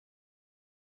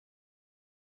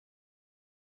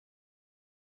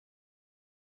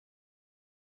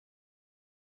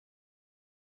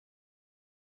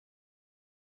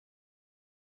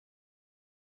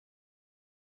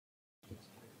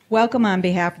Welcome on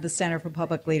behalf of the Center for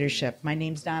Public Leadership. My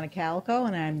name's Donna Calico,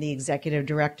 and I'm the Executive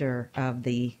Director of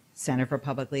the Center for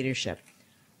Public Leadership.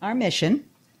 Our mission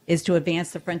is to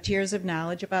advance the frontiers of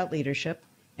knowledge about leadership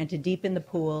and to deepen the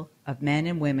pool of men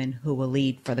and women who will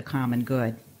lead for the common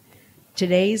good.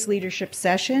 Today's leadership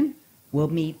session will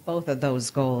meet both of those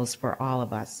goals for all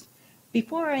of us.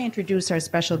 Before I introduce our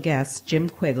special guest, Jim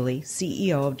Quigley,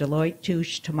 CEO of Deloitte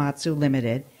Touche Tohmatsu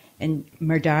Limited, and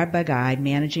Merhdad Baghai,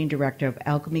 Managing Director of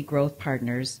Alchemy Growth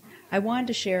Partners, I wanted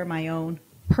to share my own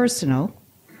personal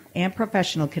and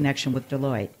professional connection with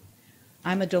Deloitte.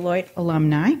 I'm a Deloitte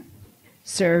alumni,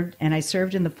 I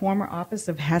served in the former office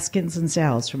of Haskins &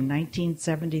 Sells from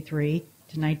 1973 to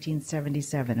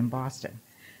 1977 in Boston.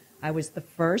 I was the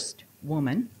first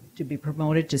woman to be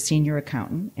promoted to senior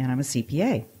accountant, and I'm a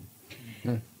CPA.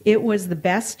 It was the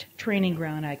best training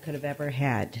ground I could have ever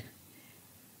had.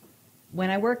 When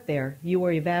I worked there, you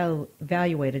were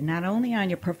evaluated not only on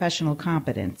your professional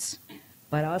competence,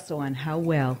 but also on how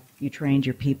well you trained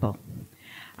your people.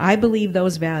 I believe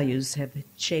those values have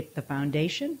shaped the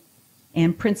foundation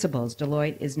and principles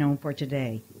Deloitte is known for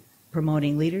today,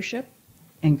 promoting leadership,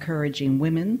 encouraging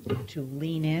women to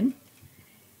lean in,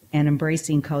 and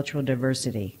embracing cultural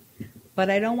diversity. But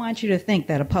I don't want you to think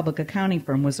that a public accounting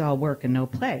firm was all work and no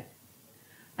play.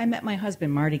 I met my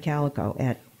husband, Marty Calico,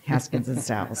 at Haskins &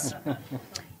 Sells.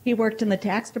 He worked in the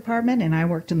tax department, and I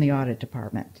worked in the audit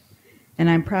department. And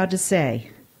I'm proud to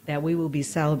say that we will be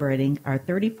celebrating our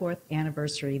 34th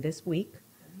anniversary this week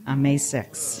on May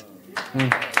 6th.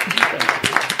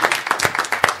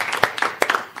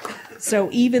 So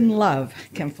even love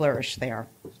can flourish there.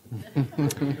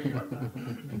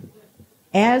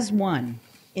 As one,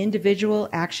 individual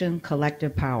action,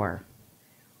 collective power.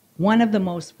 One of the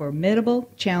most formidable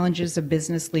challenges of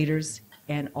business leaders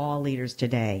and all leaders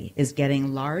today is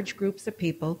getting large groups of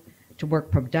people to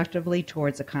work productively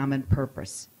towards a common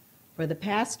purpose. For the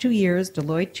past 2 years,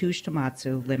 Deloitte Touche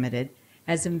Tohmatsu Limited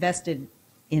has invested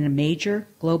in a major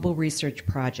global research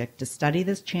project to study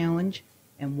this challenge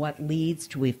and what leads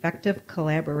to effective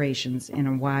collaborations in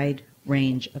a wide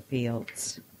range of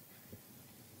fields.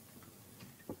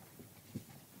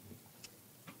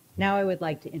 Now I would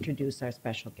like to introduce our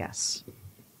special guests.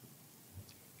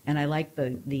 And I like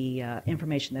the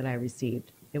information that I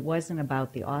received. It wasn't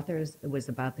about the authors, it was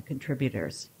about the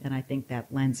contributors. And I think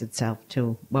that lends itself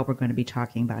to what we're going to be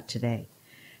talking about today.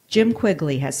 Jim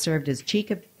Quigley has served as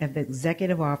Chief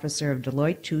Executive Officer of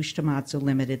Deloitte Touche Tohmatsu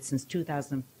Limited since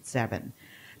 2007.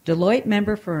 Deloitte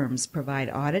member firms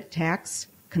provide audit, tax,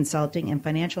 consulting, and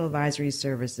financial advisory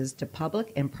services to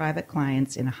public and private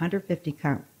clients in 150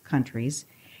 countries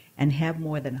and have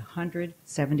more than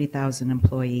 170,000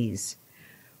 employees.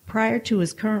 Prior to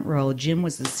his current role, Jim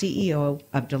was the CEO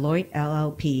of Deloitte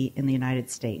LLP in the United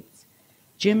States.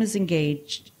 Jim is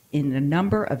engaged in a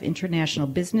number of international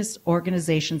business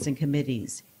organizations and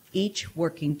committees, each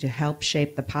working to help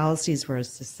shape the policies for a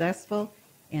successful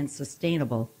and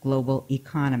sustainable global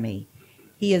economy.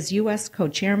 He is U.S.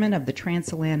 co-chairman of the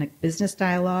Transatlantic Business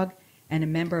Dialogue and a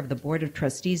member of the Board of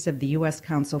Trustees of the U.S.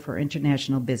 Council for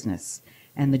International Business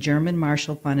and the German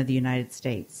Marshall Fund of the United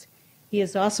States. He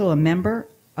is also a member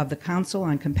of the Council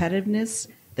on Competitiveness,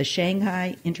 the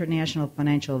Shanghai International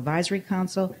Financial Advisory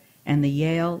Council, and the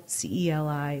Yale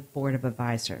CELI Board of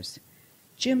Advisors.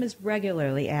 Jim is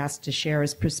regularly asked to share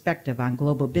his perspective on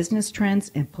global business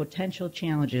trends and potential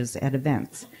challenges at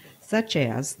events, such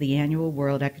as the annual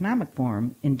World Economic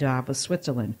Forum in Davos,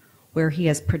 Switzerland, where he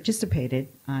has participated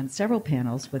on several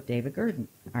panels with David Gurdon,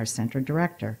 our center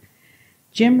director.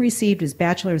 Jim received his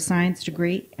Bachelor of Science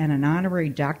degree and an honorary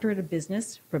doctorate of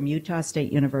business from Utah State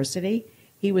University.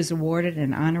 He was awarded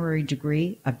an honorary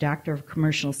degree of Doctor of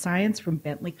Commercial Science from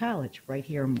Bentley College, right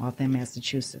here in Waltham,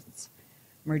 Massachusetts.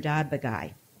 Merhdad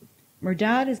Baghai.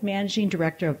 Mehrdad is Managing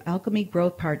Director of Alchemy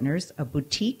Growth Partners, a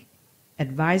boutique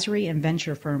advisory and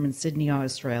venture firm in Sydney,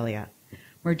 Australia.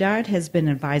 Mehrdad has been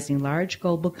advising large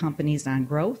global companies on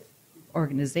growth,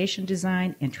 organization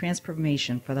design, and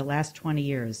transformation for the last 20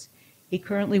 years. He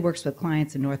currently works with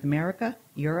clients in North America,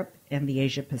 Europe, and the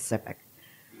Asia Pacific.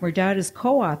 Mehrdad is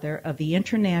co-author of the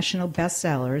international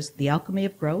bestsellers, The Alchemy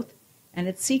of Growth, and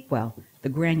its sequel, The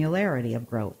Granularity of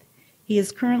Growth. He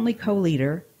is currently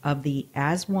co-leader of the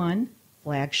As One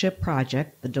flagship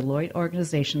project, the Deloitte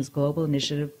Organization's Global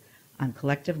Initiative on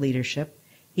Collective Leadership.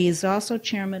 He is also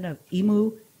chairman of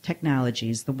EMU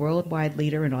Technologies, the worldwide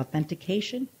leader in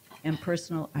authentication and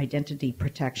personal identity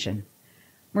protection.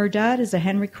 Mehrdad is a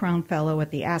Henry Crown Fellow at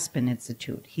the Aspen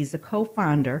Institute. He's a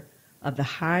co-founder of the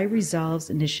High Resolves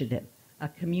Initiative, a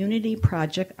community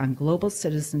project on global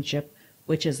citizenship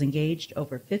which has engaged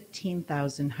over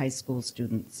 15,000 high school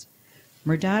students.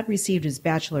 Mehrdad received his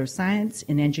Bachelor of Science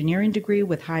in Engineering degree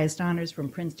with highest honors from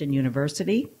Princeton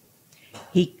University.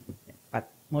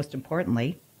 But most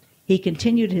importantly, he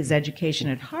continued his education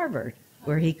at Harvard,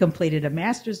 where he completed a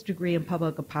master's degree in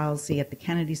public policy at the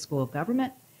Kennedy School of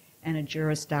Government and a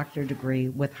Juris Doctor degree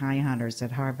with high honors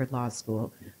at Harvard Law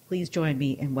School. Please join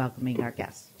me in welcoming our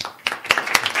guests.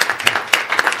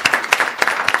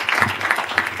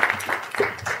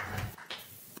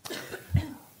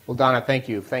 Well, Donna, thank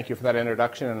you. Thank you for that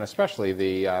introduction, and especially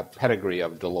the pedigree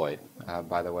of Deloitte.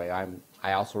 By the way,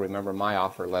 I also remember my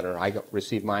offer letter.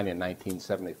 Received mine in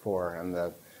 1974, and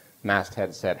the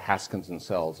masthead said Haskins and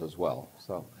Sells as well.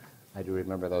 So I do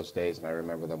remember those days, and I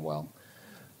remember them well.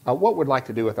 What we'd like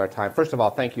to do with our time, first of all,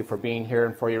 thank you for being here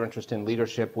and for your interest in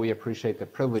leadership. We appreciate the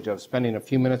privilege of spending a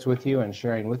few minutes with you and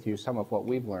sharing with you some of what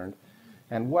we've learned.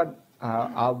 And what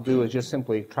I'll do is just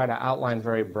simply try to outline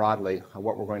very broadly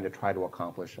what we're going to try to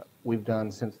accomplish. We've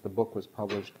done, since the book was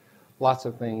published, lots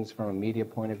of things from a media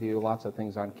point of view, lots of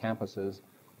things on campuses.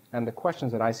 And the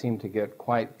questions that I seem to get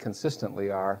quite consistently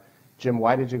are, Jim,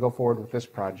 why did you go forward with this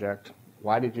project?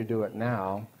 Why did you do it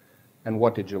now? And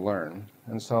what did you learn?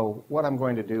 And so what I'm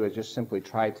going to do is just simply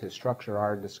try to structure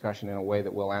our discussion in a way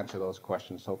that will answer those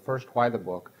questions. So first, why the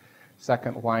book?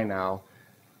 Second, why now?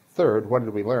 Third, what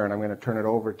did we learn? I'm going to turn it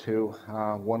over to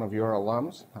one of your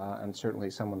alums, and certainly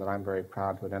someone that I'm very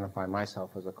proud to identify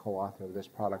myself as a co-author of this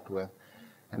product with.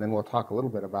 And then we'll talk a little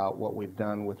bit about what we've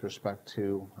done with respect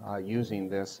to using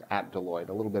this at Deloitte,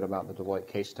 a little bit about the Deloitte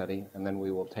case study, and then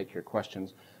we will take your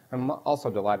questions. I'm also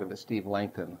delighted that Steve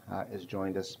Langton has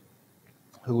joined us,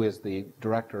 who is the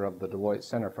director of the Deloitte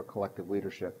Center for Collective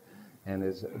Leadership, and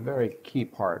is a very key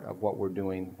part of what we're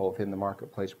doing both in the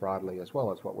marketplace broadly as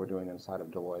well as what we're doing inside of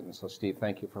Deloitte. And so, Steve,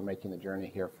 thank you for making the journey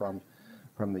here from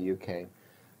the UK.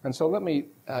 And so let me,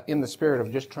 in the spirit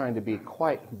of just trying to be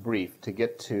quite brief to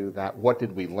get to that, what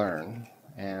did we learn,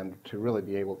 and to really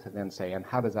be able to then say, and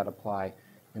how does that apply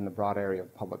in the broad area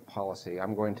of public policy?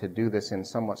 I'm going to do this in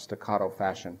somewhat staccato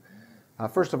fashion.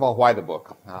 First of all, why the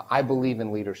book? I believe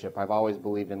in leadership. I've always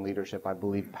believed in leadership. I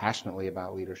believe passionately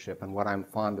about leadership. And what I'm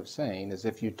fond of saying is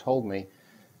if you told me,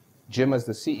 Jim, as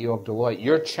the CEO of Deloitte,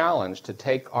 you're challenged to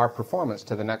take our performance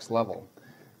to the next level.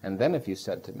 And then if you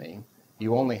said to me,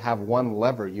 you only have one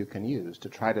lever you can use to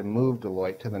try to move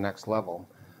Deloitte to the next level,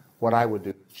 what I would do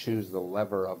is choose the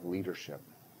lever of leadership.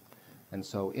 And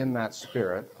so in that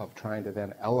spirit of trying to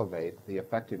then elevate the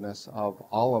effectiveness of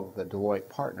all of the Deloitte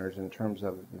partners in terms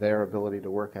of their ability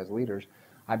to work as leaders,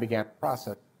 I began a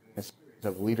process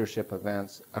of leadership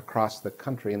events across the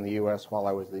country in the U.S. while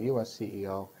I was the U.S.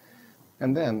 CEO,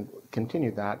 and then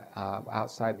continued that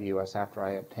outside the U.S. after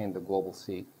I obtained the global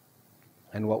seat.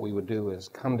 And what we would do is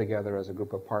come together as a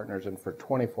group of partners, and for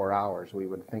 24 hours we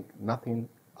would think nothing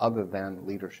other than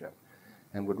leadership,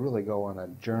 and would really go on a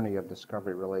journey of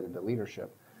discovery related to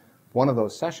leadership. One of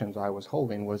those sessions I was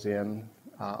holding was in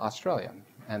Australia,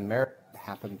 and Mehrdad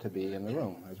happened to be in the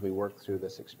room as we worked through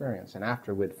this experience. And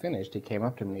after we'd finished, he came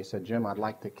up to me and he said, Jim, I'd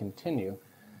like to continue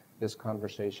this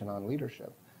conversation on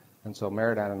leadership. And so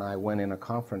Mehrdad and I went in a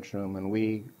conference room, and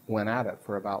we went at it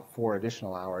for about 4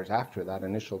 additional hours after that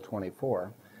initial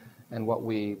 24. And what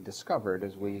we discovered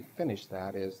as we finished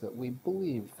that is that we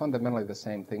believe fundamentally the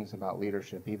same things about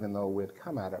leadership, even though we'd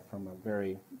come at it from a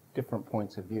very different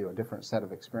points of view, a different set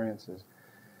of experiences.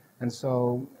 And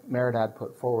so Mehrdad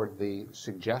put forward the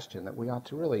suggestion that we ought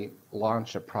to really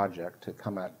launch a project to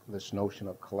come at this notion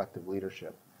of collective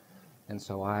leadership. And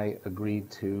so I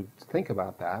agreed to think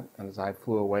about that, and as I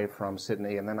flew away from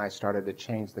Sydney, and then I started to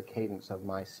change the cadence of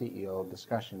my CEO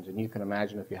discussions. And you can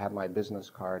imagine if you had my business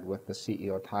card with the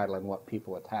CEO title and what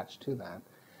people attach to that,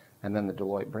 and then the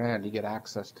Deloitte brand, you get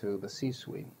access to the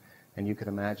C-suite. And you can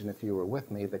imagine if you were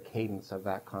with me, the cadence of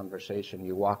that conversation.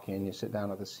 You walk in, you sit down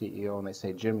with the CEO, and they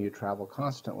say, Jim, you travel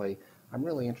constantly. I'm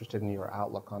really interested in your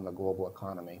outlook on the global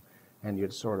economy. And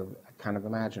you'd sort of kind of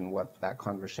imagine what that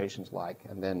conversation's like.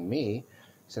 And then me,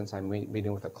 since I'm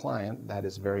meeting with a client, that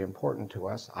is very important to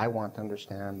us. I want to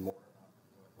understand more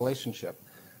relationship.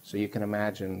 So you can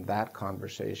imagine that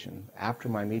conversation. After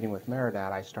my meeting with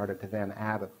Mehrdad, I started to then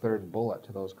add a third bullet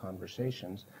to those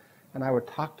conversations. And I would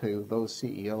talk to those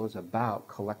CEOs about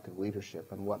collective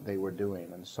leadership and what they were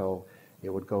doing. And so it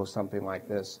would go something like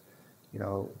this, you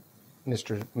know,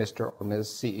 Mr. or Ms.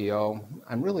 CEO,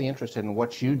 I'm really interested in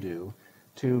what you do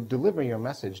to deliver your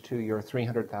message to your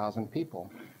 300,000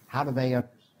 people. How do they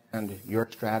understand your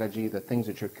strategy, the things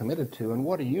that you're committed to, and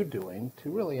what are you doing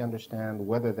to really understand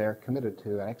whether they're committed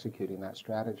to executing that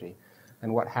strategy?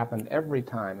 And what happened every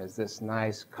time is this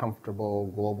nice, comfortable,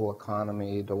 global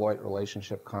economy, Deloitte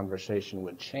relationship conversation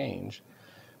would change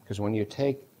Because when you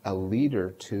take a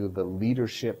leader to the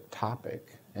leadership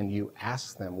topic and you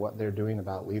ask them what they're doing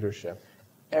about leadership,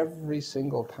 every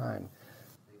single time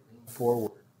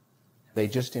forward, they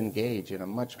just engage in a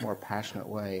much more passionate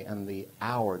way, and the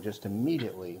hour just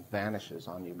immediately vanishes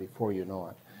on you before you know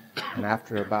it. And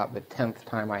after about the 10th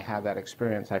time I had that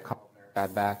experience, I called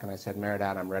Merhdad back and I said,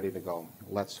 Mehrdad, I'm ready to go.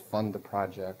 Let's fund the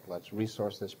project. Let's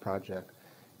resource this project.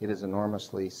 It is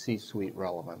enormously C-suite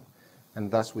relevant. And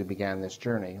thus we began this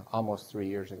journey almost 3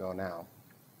 years ago now.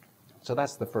 So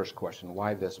that's the first question.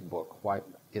 Why this book? Why?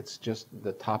 It's just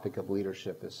the topic of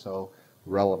leadership is so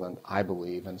relevant, I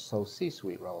believe, and so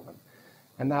C-suite relevant.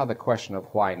 And now the question of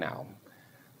why now?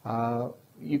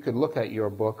 You could look at your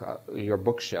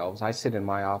bookshelves. I sit in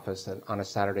my office on a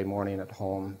Saturday morning at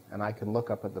home, and I can look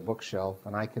up at the bookshelf,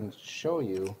 and I can show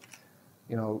you,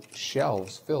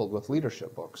 shelves filled with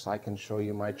leadership books. I can show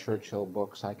you my Churchill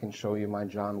books. I can show you my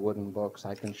John Wooden books.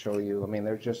 I can show you,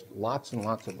 there's just lots and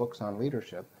lots of books on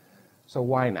leadership. So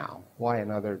why now? Why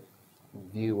another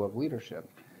view of leadership?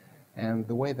 And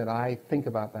the way that I think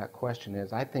about that question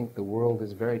is I think the world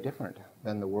is very different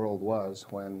than the world was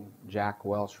when Jack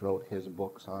Welch wrote his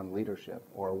books on leadership,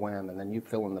 or when, and then you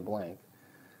fill in the blank.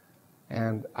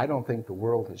 And I don't think the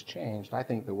world has changed. I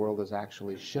think the world has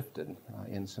actually shifted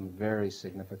in some very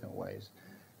significant ways.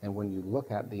 And when you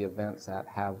look at the events that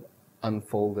have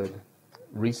unfolded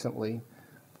recently,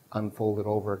 unfolded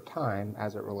over time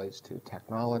as it relates to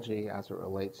technology, as it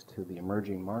relates to the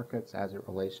emerging markets, as it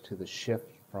relates to the shift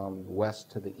from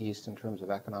west to the east in terms of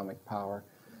economic power,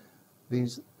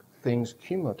 these things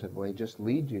cumulatively just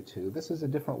lead you to, this is a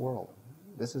different world.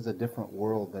 This is a different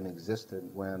world than existed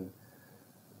when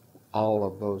all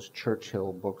of those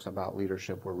Churchill books about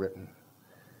leadership were written.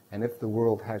 And if the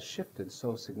world has shifted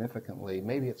so significantly,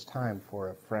 maybe it's time for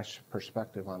a fresh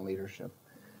perspective on leadership.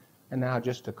 And now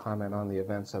just to comment on the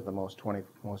events of the most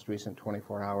recent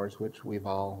 24 hours, which we've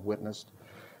all witnessed.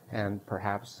 And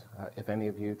perhaps if any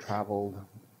of you traveled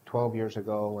 12 years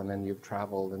ago and then you've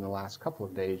traveled in the last couple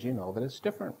of days, you know that it's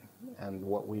different. And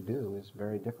what we do is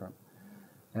very different.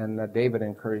 And David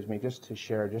encouraged me just to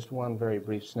share just one very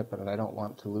brief snippet, and I don't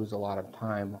want to lose a lot of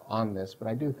time on this, but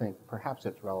I do think perhaps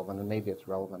it's relevant, and maybe it's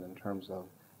relevant in terms of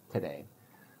today.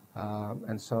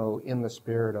 And so in the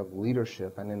spirit of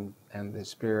leadership and the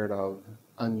spirit of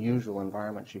unusual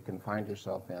environments you can find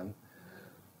yourself in,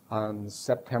 on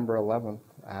September 11th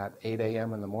at 8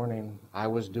 a.m. in the morning, I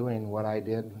was doing what I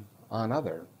did on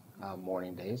other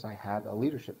morning days. I had a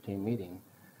leadership team meeting,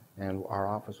 and our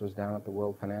office was down at the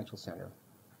World Financial Center.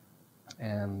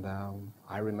 And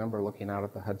I remember looking out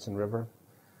at the Hudson River,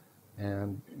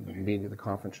 and the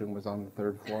conference room was on the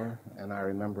 3rd floor, and I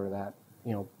remember that,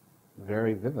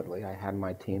 very vividly. I had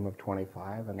my team of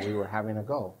 25, and we were having a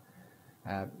go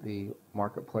at the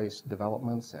marketplace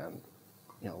developments and,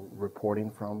 reporting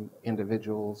from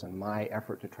individuals and my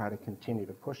effort to try to continue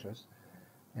to push us.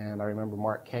 And I remember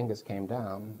Mark Kangas came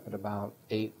down at about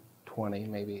 8:20,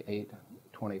 maybe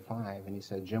 8:25, and he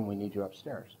said, Jim, we need you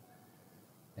upstairs.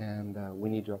 And we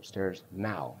need you upstairs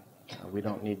now. We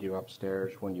don't need you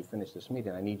upstairs when you finish this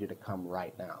meeting. I need you to come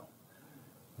right now.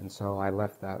 And so I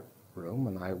left that room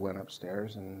and I went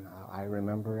upstairs, and I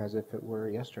remember as if it were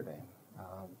yesterday,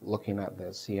 looking at the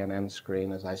CNN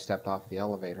screen as I stepped off the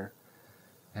elevator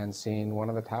and seeing one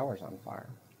of the towers on fire.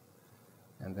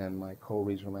 And then my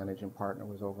co-regional managing partner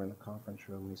was over in the conference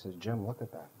room, and he says, Jim, look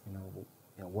at that.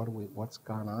 What's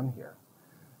gone on here?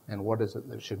 And what is it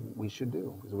that we should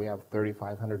do? Because we have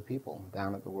 3,500 people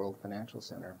down at the World Financial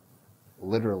Center,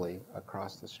 literally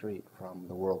across the street from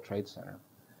the World Trade Center.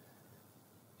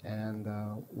 And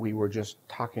we were just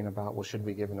talking about, well, should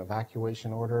we give an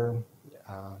evacuation order?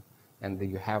 And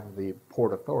you have the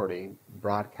Port Authority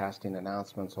broadcasting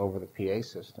announcements over the PA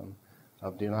system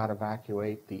of do not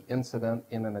evacuate. The incident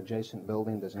in an adjacent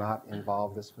building does not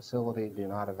involve this facility. Do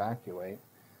not evacuate.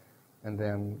 And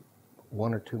then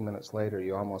 1 or 2 minutes later,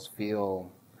 you almost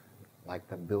feel like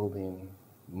the building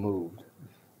moved,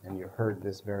 and you heard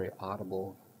this very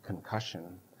audible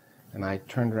concussion. And I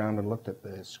turned around and looked at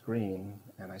the screen,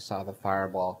 and I saw the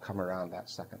fireball come around that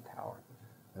second tower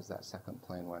as that second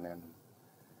plane went in.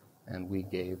 And we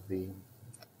gave the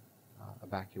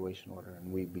evacuation order, and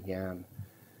we began,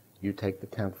 you take the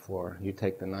 10th floor, you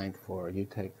take the 9th floor, you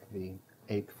take the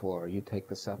 8th floor, you take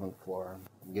the 7th floor,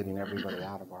 getting everybody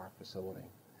out of our facility.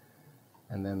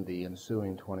 And then the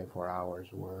ensuing 24 hours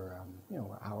were,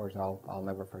 hours I'll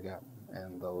never forget,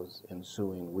 and those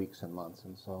ensuing weeks and months.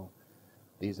 And so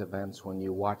these events, when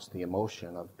you watch the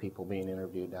emotion of people being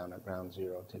interviewed down at Ground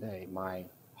Zero today, my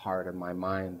heart and my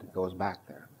mind goes back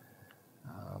there.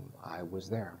 I was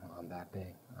there on that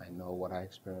day. I know what I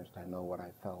experienced. I know what I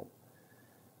felt.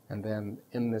 And then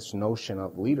in this notion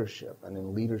of leadership, and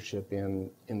in leadership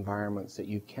in environments that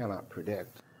you cannot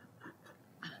predict,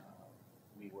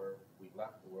 we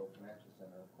left the World Convention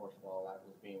Center, of course, while that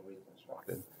was being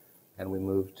reconstructed, and we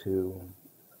moved to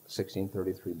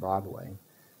 1633 Broadway.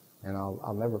 And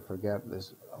I'll never forget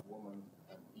this woman,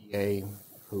 an EA,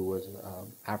 who was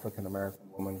an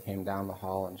African-American woman, came down the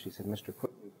hall, and she said, "Mr.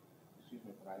 Quigley, excuse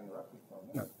me, could I interrupt you for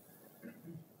a minute?"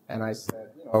 And I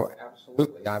said,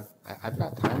 absolutely, I've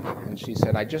got time. And she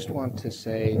said, "I just want to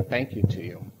say thank you to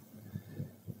you."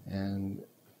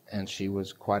 And she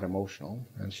was quite emotional,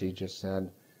 and she just said,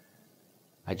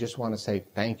 "I just want to say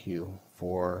thank you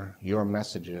for your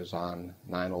messages on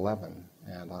 9/11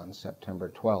 and on September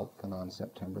 12th and on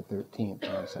September 13th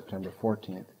and on September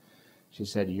 14th. She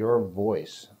said, "Your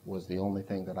voice was the only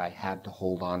thing that I had to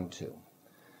hold on to.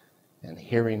 And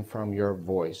hearing from your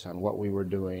voice on what we were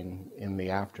doing in the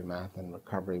aftermath and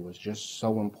recovery was just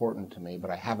so important to me,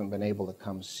 but I haven't been able to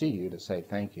come see you to say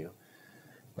thank you.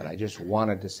 But I just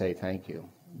wanted to say thank you."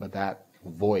 But that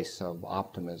voice of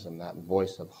optimism, that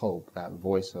voice of hope, that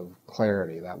voice of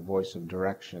clarity, that voice of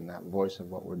direction, that voice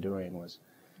of what we're doing was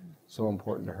so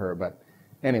important to her. But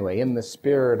anyway, in the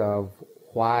spirit of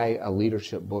why a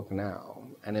leadership book now,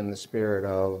 and in the spirit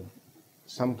of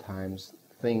sometimes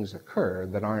things occur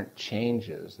that aren't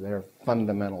changes, they're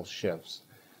fundamental shifts.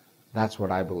 That's what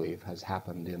I believe has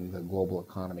happened in the global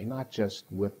economy, not just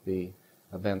with the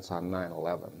events on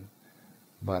 9/11,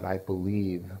 but I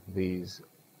believe these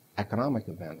economic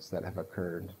events that have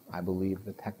occurred, I believe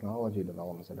the technology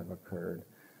developments that have occurred,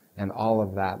 and all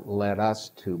of that led us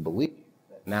to believe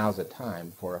that now's a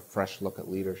time for a fresh look at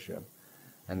leadership,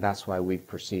 and that's why we've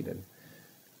proceeded.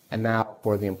 And now,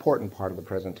 for the important part of the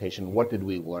presentation, what did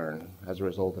we learn as a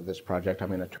result of this project? I'm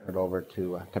going to turn it over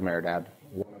to Mehrdad,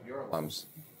 one of your alums.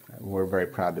 We're very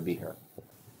proud to be here.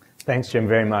 Thanks, Jim,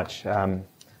 very much.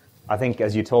 I think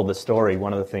as you told the story,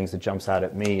 one of the things that jumps out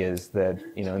at me is that,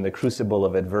 in the crucible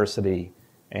of adversity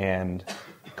and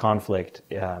conflict,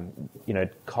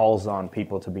 it calls on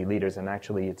people to be leaders, and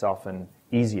actually it's often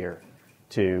easier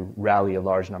to rally a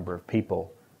large number of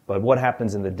people. But what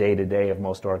happens in the day-to-day of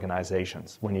most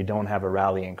organizations when you don't have a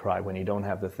rallying cry, when you don't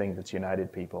have the thing that's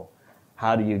united people?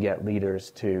 How do you get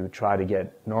leaders to try to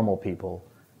get normal people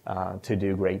to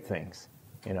do great things?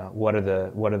 What are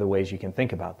the ways you can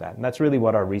think about that? And that's really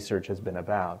what our research has been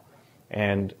about.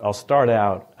 And I'll start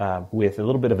out with a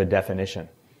little bit of a definition.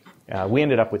 We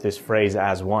ended up with this phrase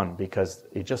 "as one" because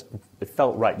it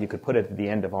felt right. You could put it at the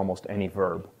end of almost any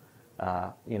verb,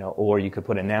 or you could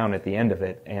put a noun at the end of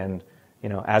it, and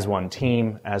as one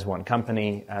team, as one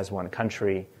company, as one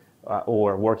country,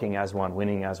 or working as one,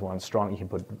 winning as one, strong. You can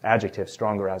put adjectives,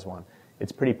 stronger as one.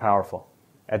 It's pretty powerful.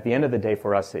 At the end of the day,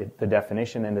 for us, the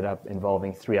definition ended up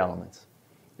involving 3 elements.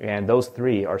 And those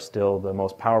 3 are still the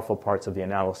most powerful parts of the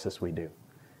analysis we do.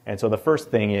 And so the first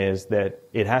thing is that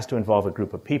it has to involve a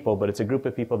group of people, but it's a group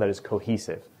of people that is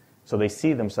cohesive. So they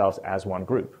see themselves as one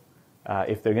group.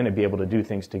 If they're going to be able to do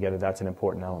things together, that's an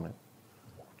important element.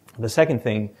 The second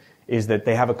thing is that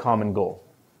they have a common goal.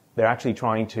 They're actually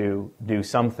trying to do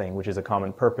something, which is a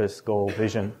common purpose, goal,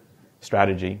 vision,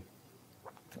 strategy.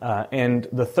 And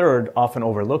the third, often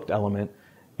overlooked element,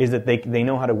 is that they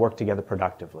know how to work together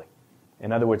productively.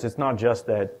 In other words, it's not just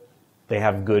that they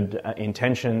have good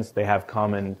intentions, they have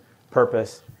common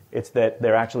purpose, it's that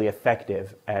they're actually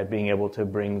effective at being able to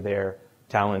bring their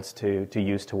talents to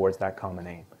use towards that common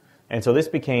aim. And so this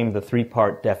became the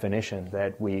 3-part definition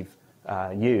that we've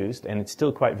used, and it's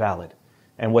still quite valid.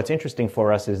 And what's interesting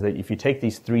for us is that if you take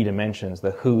these 3 dimensions,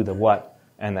 the who, the what,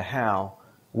 and the how,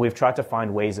 we've tried to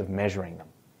find ways of measuring them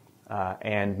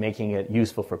and making it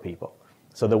useful for people.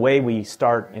 So the way we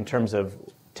start in terms of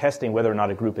testing whether or not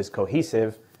a group is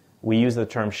cohesive, we use the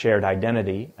term shared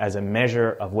identity as a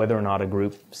measure of whether or not a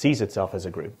group sees itself as a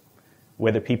group,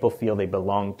 whether people feel they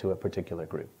belong to a particular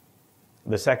group.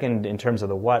 The second, in terms of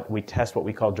the what, we test what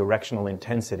we call directional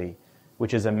intensity,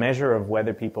 which is a measure of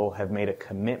whether people have made a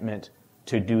commitment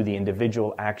to do the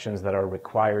individual actions that are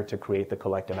required to create the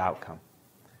collective outcome.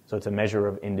 So it's a measure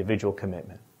of individual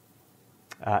commitment.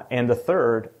 And the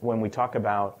third, when we talk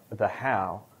about the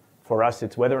how, for us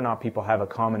it's whether or not people have a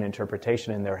common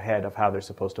interpretation in their head of how they're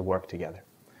supposed to work together.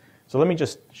 So let me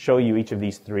just show you each of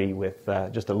these 3 with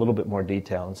just a little bit more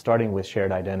detail, and starting with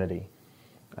shared identity.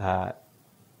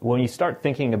 When you start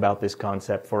thinking about this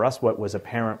concept, for us what was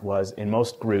apparent was in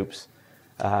most groups,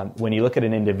 when you look at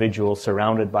an individual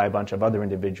surrounded by a bunch of other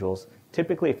individuals,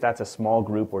 typically if that's a small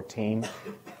group or team,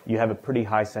 you have a pretty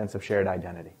high sense of shared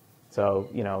identity. So,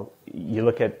 you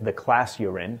look at the class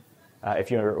you're in, if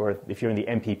you're in the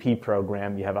MPP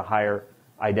program, you have a higher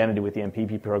identity with the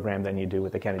MPP program than you do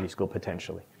with the Kennedy School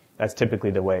potentially. That's typically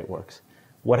the way it works.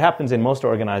 What happens in most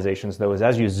organizations, though, is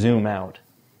as you zoom out,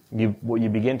 what you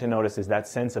begin to notice is that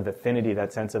sense of affinity,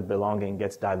 that sense of belonging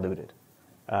gets diluted.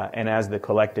 And as the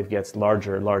collective gets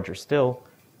larger and larger still,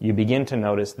 you begin to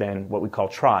notice then what we call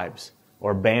tribes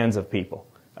or bands of people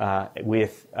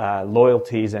with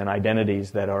loyalties and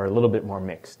identities that are a little bit more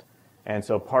mixed. And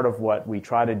so part of what we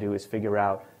try to do is figure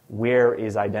out where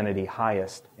is identity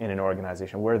highest in an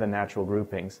organization, where are the natural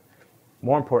groupings.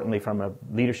 More importantly, from a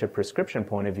leadership prescription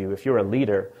point of view, if you're a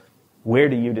leader, where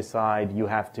do you decide you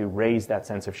have to raise that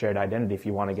sense of shared identity if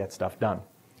you want to get stuff done?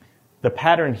 The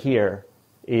pattern here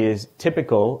is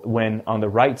typical when on the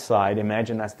right side,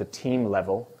 imagine that's the team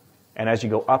level, and as you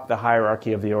go up the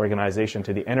hierarchy of the organization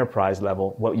to the enterprise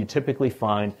level, what you typically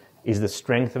find is the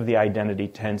strength of the identity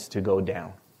tends to go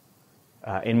down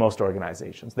in most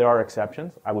organizations. There are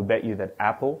exceptions. I would bet you that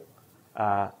Apple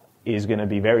is going to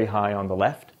be very high on the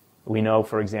left. We know,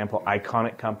 for example,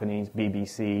 iconic companies,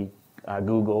 BBC,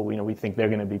 Google, we think they're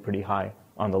going to be pretty high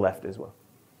on the left as well,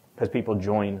 because people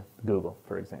join Google,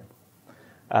 for example.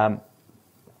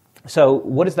 So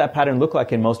what does that pattern look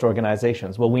like in most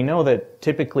organizations? Well, we know that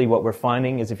typically what we're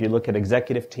finding is if you look at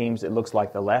executive teams, it looks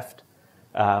like the left,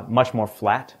 much more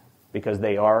flat, because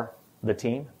they are the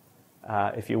team,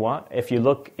 if you want. If you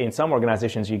look in some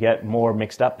organizations, you get more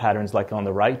mixed up patterns like on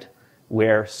the right,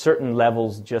 where certain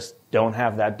levels just don't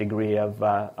have that degree of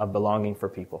belonging for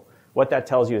people. What that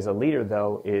tells you as a leader,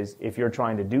 though, is if you're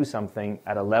trying to do something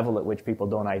at a level at which people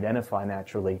don't identify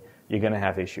naturally, you're going to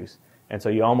have issues. And so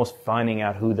you're almost finding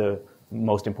out who the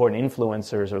most important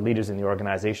influencers or leaders in the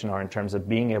organization are in terms of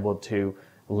being able to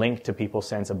link to people's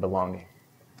sense of belonging.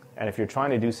 And if you're trying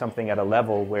to do something at a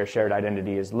level where shared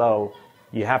identity is low,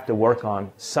 you have to work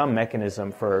on some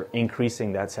mechanism for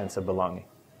increasing that sense of belonging.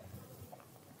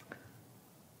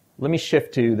 Let me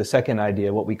shift to the second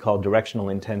idea, what we call directional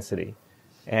intensity.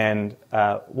 And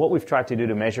what we've tried to do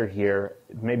to measure here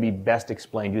may be best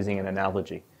explained using an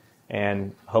analogy.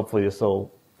 And hopefully this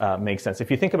will make sense.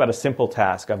 If you think about a simple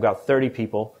task, I've got 30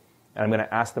 people, and I'm going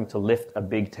to ask them to lift a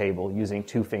big table using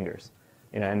 2 fingers.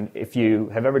 And if you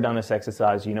have ever done this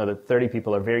exercise, you know that 30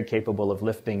 people are very capable of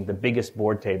lifting the biggest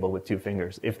board table with 2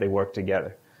 fingers if they work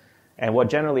together. And what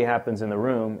generally happens in the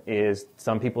room is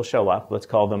some people show up, let's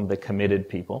call them the committed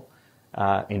people,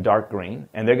 in dark green,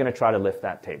 and they're going to try to lift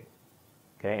that table.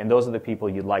 Okay? And those are the people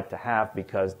you'd like to have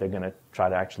because they're going to try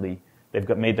to actually, they've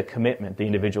made the commitment, the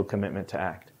individual commitment to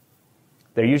act.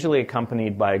 They're usually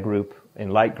accompanied by a group in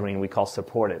light green we call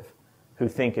supportive, who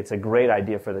think it's a great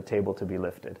idea for the table to be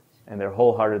lifted. And they're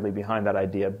wholeheartedly behind that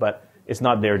idea, but it's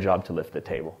not their job to lift the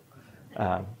table.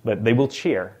 But they will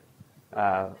cheer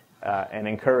and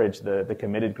encourage the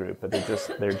committed group, but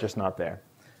they're just not there.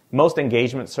 Most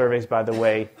engagement surveys, by the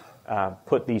way,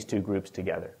 put these 2 groups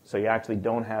together. So you actually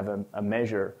don't have a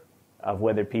measure of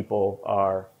whether people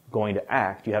are going to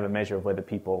act. You have a measure of whether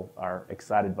people are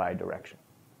excited by a direction.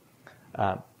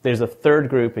 There's a third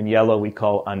group in yellow we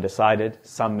call undecided.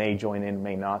 Some may join in,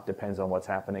 may not, depends on what's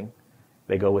happening.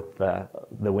 They go with the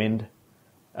wind.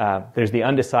 There's the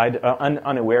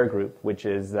unaware group, which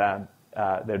is they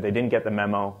didn't get the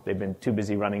memo. They've been too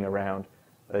busy running around.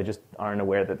 They just aren't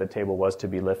aware that the table was to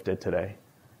be lifted today.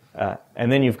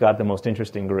 And then you've got the most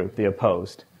interesting group, the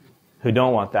opposed, who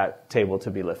don't want that table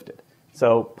to be lifted.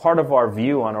 So part of our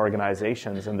view on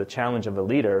organizations and the challenge of the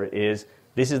leader is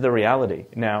this is the reality.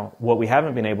 Now, what we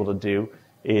haven't been able to do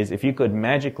is if you could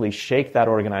magically shake that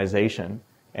organization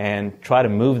and try to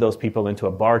move those people into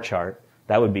a bar chart,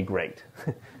 that would be great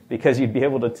because you'd be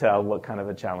able to tell what kind of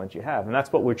a challenge you have. And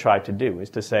that's what we're trying to do, is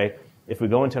to say, if we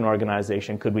go into an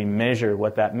organization, could we measure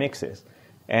what that mix is?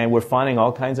 And we're finding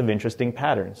all kinds of interesting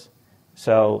patterns.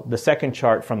 So the second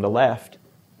chart from the left,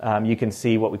 you can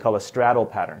see what we call a straddle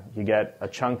pattern. You get a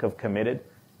chunk of committed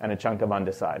and a chunk of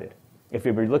undecided. If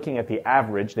we were looking at the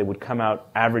average, they would come out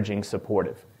averaging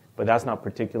supportive, but that's not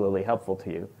particularly helpful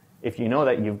to you. If you know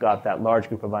that you've got that large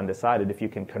group of undecided, if you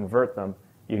can convert them,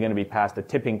 you're going to be past a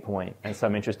tipping point, and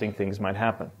some interesting things might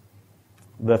happen.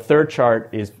 The third chart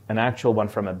is an actual one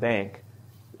from a bank.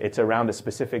 It's around a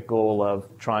specific goal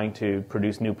of trying to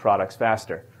produce new products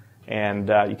faster. And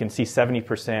you can see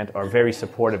 70% are very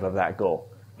supportive of that goal.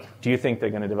 Do you think they're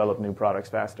going to develop new products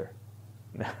faster?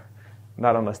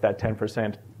 Not unless that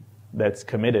 10% that's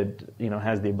committed,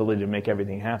 has the ability to make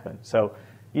everything happen. So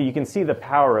you can see the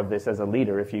power of this as a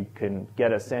leader if you can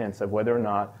get a sense of whether or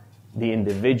not the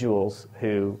individuals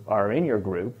who are in your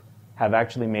group have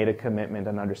actually made a commitment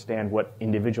and understand what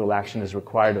individual action is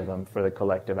required of them for the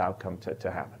collective outcome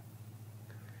to happen.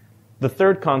 The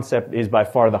third concept is by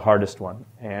far the hardest one.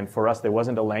 And for us, there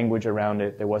wasn't a language around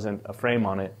it. There wasn't a frame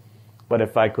on it. But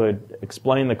if I could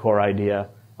explain the core idea,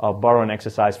 I'll borrow an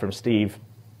exercise from Steve,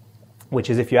 which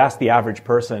is if you ask the average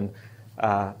person,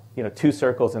 2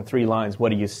 circles and 3 lines, what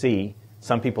do you see?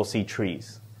 Some people see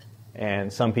trees.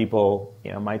 And some people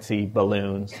might see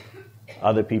balloons.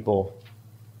 Other people,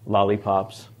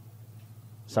 lollipops.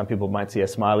 Some people might see a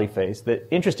smiley face. The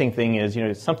interesting thing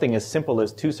is, something as simple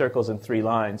as 2 circles and 3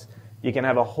 lines, you can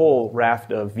have a whole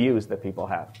raft of views that people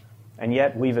have. And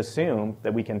yet we've assumed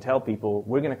that we can tell people,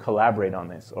 we're going to collaborate on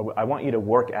this, or I want you to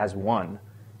work as one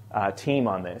team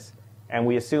on this. And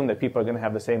we assume that people are going to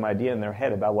have the same idea in their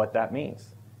head about what that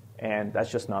means. And that's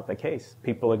just not the case.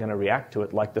 People are going to react to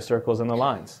it like the circles and the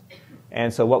lines.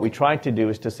 And so what we tried to do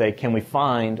is to say, can we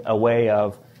find a way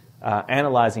of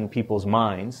analyzing people's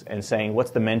minds and saying, what's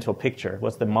the mental picture?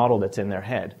 What's the model that's in their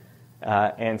head?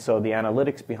 And so the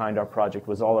analytics behind our project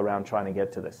was all around trying to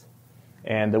get to this.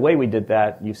 And the way we did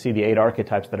that, you see the 8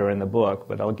 archetypes that are in the book,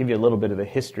 but I'll give you a little bit of the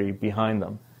history behind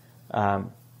them.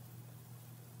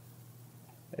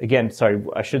 Again, sorry,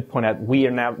 I should point out, we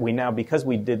now, because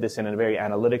we did this in a very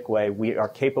analytic way, we are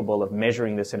capable of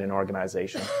measuring this in an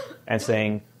organization and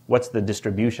saying, what's the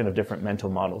distribution of different mental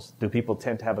models? Do people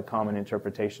tend to have a common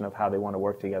interpretation of how they want to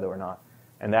work together or not?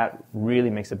 And that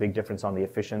really makes a big difference on the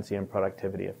efficiency and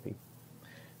productivity of people.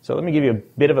 So let me give you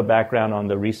a bit of a background on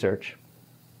the research.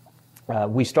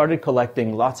 We started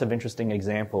collecting lots of interesting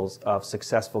examples of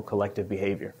successful collective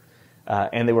behavior.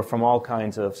 And they were from all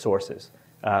kinds of sources.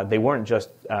 They weren't just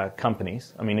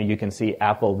companies. I mean, you can see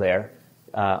Apple there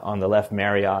on the left,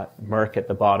 Marriott, Merck at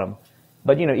the bottom.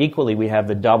 But equally, we have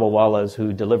the Dabawallas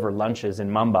who deliver lunches in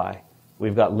Mumbai.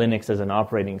 We've got Linux as an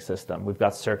operating system. We've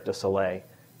got Cirque du Soleil.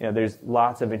 There's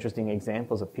lots of interesting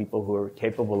examples of people who are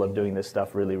capable of doing this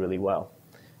stuff really, really well.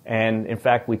 And in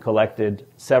fact, we collected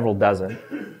several dozen.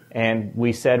 And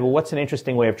we said, well, what's an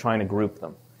interesting way of trying to group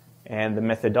them? And the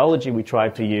methodology we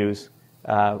tried to use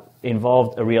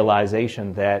involved a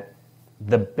realization that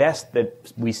the best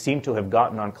that we seem to have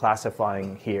gotten on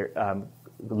classifying here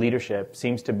leadership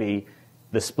seems to be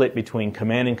the split between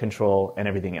command and control and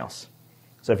everything else.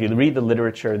 So if you read the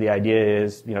literature, the idea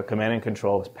is, command and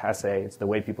control is passé. It's the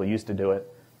way people used to do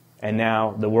it. And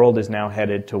now the world is now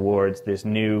headed towards this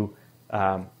new,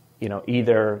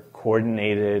 either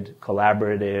coordinated,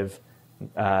 collaborative,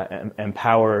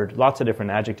 empowered, lots of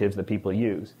different adjectives that people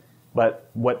use.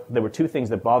 But there were 2 things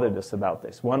that bothered us about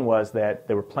this. One was that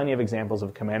there were plenty of examples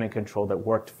of command and control that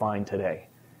worked fine today.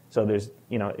 So there's,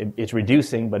 it's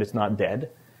reducing, but it's not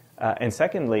dead. And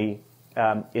secondly,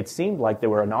 it seemed like there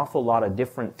were an awful lot of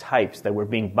different types that were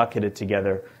being bucketed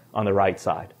together on the right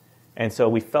side. And so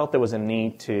we felt there was a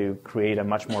need to create a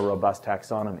much more robust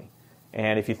taxonomy.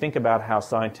 And if you think about how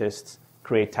scientists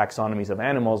create taxonomies of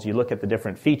animals, you look at the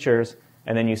different features,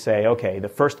 and then you say, okay, the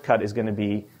first cut is going to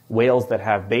be whales that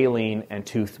have baleen and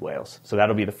toothed whales. So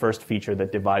that'll be the first feature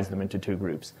that divides them into 2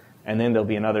 groups. And then there'll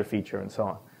be another feature and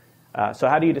so on. So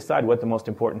how do you decide what the most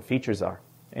important features are?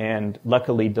 And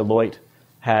luckily, Deloitte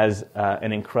has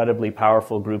an incredibly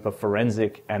powerful group of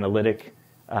forensic, analytic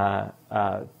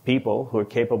people who are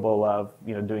capable of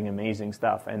doing amazing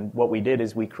stuff. And what we did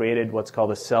is we created what's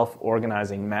called a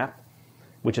self-organizing map,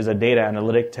 which is a data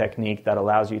analytic technique that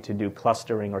allows you to do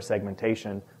clustering or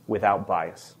segmentation without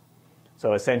bias.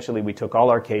 So essentially, we took all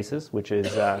our cases, which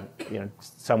is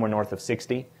somewhere north of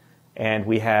 60, and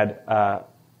we had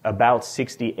about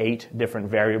 68 different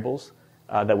variables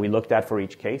that we looked at for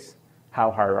each case. How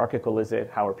hierarchical is it?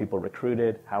 How are people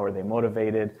recruited? How are they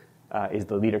motivated? Is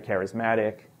the leader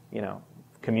charismatic?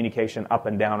 Communication up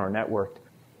and down or networked.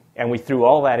 And we threw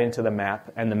all that into the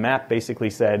map, and the map basically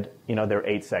said, there are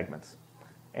 8 segments.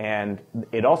 And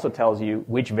it also tells you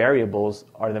which variables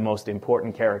are the most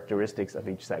important characteristics of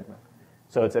each segment.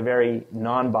 So it's a very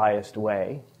non-biased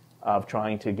way of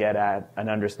trying to get at an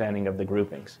understanding of the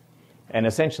groupings. And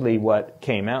essentially what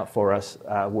came out for us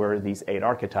were these 8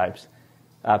 archetypes.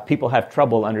 People have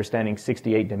trouble understanding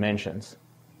 68 dimensions.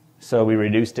 So we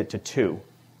reduced it to 2.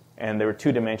 And there were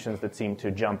 2 dimensions that seemed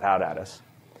to jump out at us.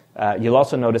 You'll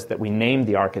also notice that we named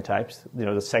the archetypes.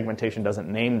 The segmentation doesn't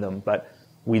name them, but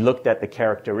we looked at the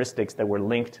characteristics that were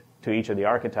linked to each of the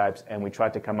archetypes, and we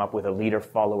tried to come up with a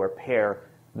leader-follower pair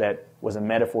that was a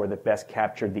metaphor that best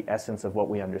captured the essence of what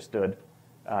we understood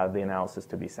the analysis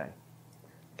to be saying.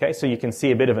 Okay, so you can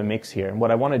see a bit of a mix here. And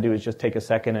what I want to do is just take a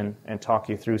second and talk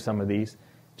you through some of these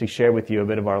to share with you a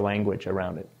bit of our language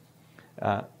around it.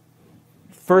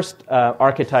 First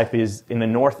archetype is in the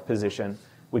north position.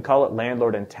 We call it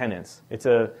landlord and tenants. It's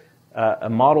a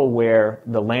model where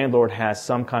the landlord has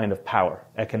some kind of power,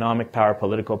 economic power,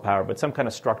 political power, but some kind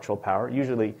of structural power,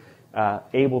 usually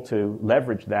able to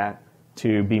leverage that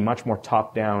to be much more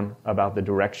top-down about the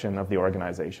direction of the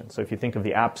organization. So if you think of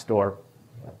the App Store,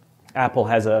 Apple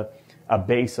has a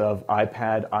base of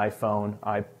iPad, iPhone,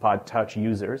 iPod Touch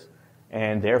users,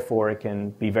 and therefore it can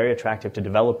be very attractive to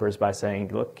developers by saying,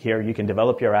 look, here you can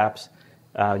develop your apps,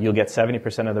 you'll get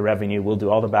 70% of the revenue, we'll do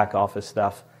all the back office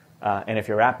stuff, and if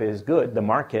your app is good, the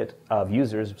market of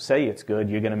users say it's good,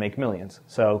 you're going to make millions.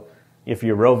 So if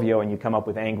you're Rovio and you come up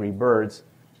with Angry Birds,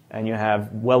 and you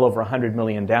have well over 100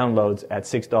 million downloads at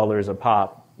 $6 a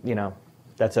pop,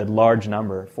 that's a large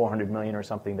number, 400 million or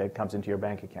something that comes into your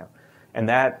bank account. And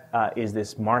that is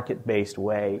this market-based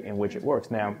way in which it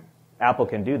works. Now, Apple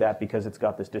can do that because it's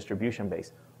got this distribution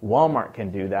base. Walmart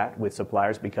can do that with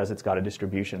suppliers because it's got a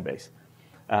distribution base.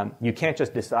 You can't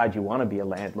just decide you want to be a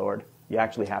landlord. You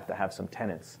actually have to have some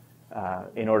tenants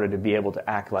in order to be able to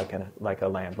act like a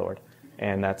landlord.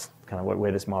 And that's kind of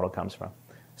where this model comes from.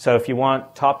 So if you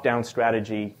want top-down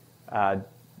strategy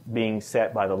being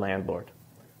set by the landlord.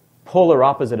 Polar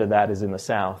opposite of that is in the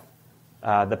South.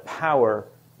 The power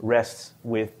rests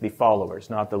with the followers,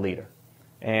 not the leader.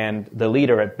 And the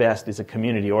leader, at best, is a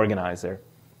community organizer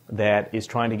that is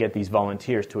trying to get these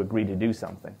volunteers to agree to do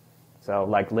something. So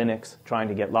like Linux, trying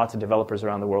to get lots of developers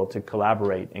around the world to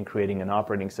collaborate in creating an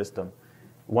operating system.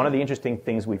 One of the interesting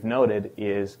things we've noted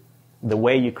is the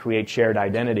way you create shared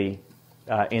identity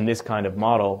in this kind of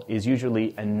model is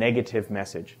usually a negative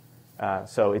message.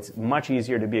 So it's much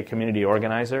easier to be a community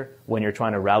organizer when you're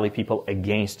trying to rally people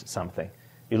against something.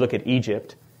 You look at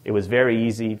Egypt, it was very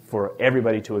easy for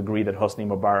everybody to agree that Hosni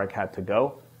Mubarak had to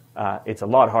go. It's a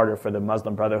lot harder for the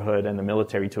Muslim Brotherhood and the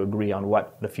military to agree on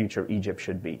what the future Egypt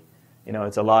should be.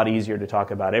 It's a lot easier to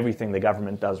talk about everything the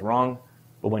government does wrong,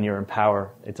 but when you're in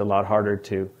power, it's a lot harder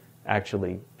to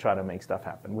actually try to make stuff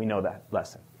happen. We know that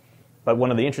lesson. But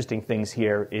one of the interesting things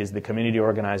here is the community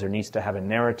organizer needs to have a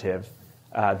narrative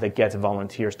that gets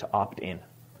volunteers to opt in.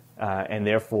 And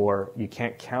therefore, you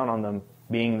can't count on them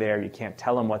being there. You can't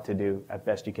tell them what to do. At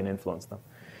best, you can influence them.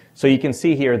 So you can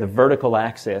see here the vertical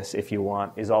axis, if you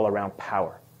want, is all around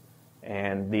power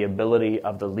and the ability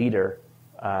of the leader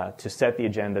to set the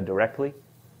agenda directly,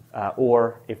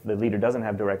 or if the leader doesn't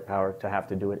have direct power, to have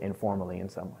to do it informally in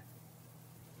some way.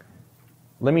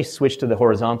 Let me switch to the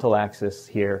horizontal axis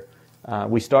here.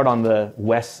 We start on the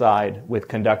west side with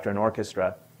conductor and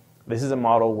orchestra. This is a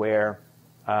model where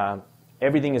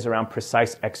everything is around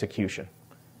precise execution.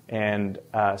 And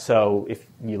so if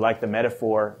you like the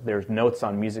metaphor, there's notes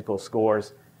on musical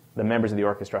scores. The members of the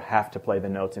orchestra have to play the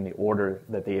notes in the order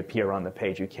that they appear on the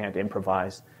page. You can't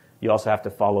improvise. You also have to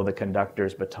follow the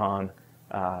conductor's baton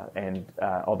and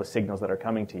all the signals that are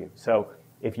coming to you. So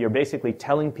if you're basically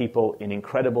telling people in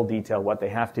incredible detail what they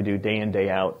have to do day in, day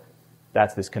out,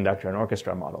 that's this conductor and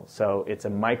orchestra model. So it's a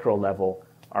micro-level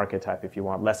archetype, if you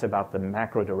want, less about the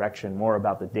macro direction, more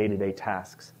about the day-to-day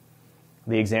tasks.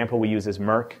 The example we use is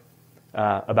Merck.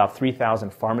 About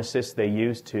 3,000 pharmacists they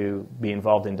use to be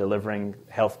involved in delivering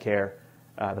health care,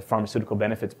 the pharmaceutical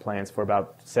benefits plans for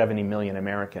about 70 million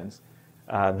Americans.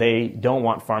 They don't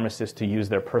want pharmacists to use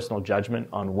their personal judgment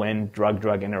on when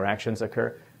drug-drug interactions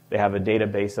occur. They have a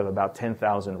database of about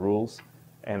 10,000 rules,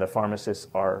 and the pharmacists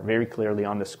are very clearly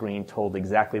on the screen told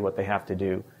exactly what they have to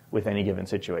do with any given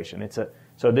situation.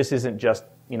 So this isn't just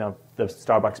the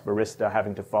Starbucks barista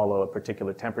having to follow a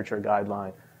particular temperature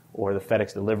guideline or the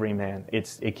FedEx delivery man.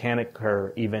 It can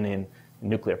occur even in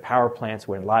nuclear power plants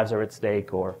where lives are at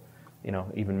stake, or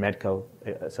even Medco.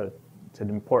 So it's an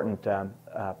important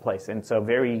place, and so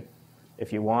very,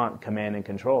 if you want, command and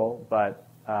control, but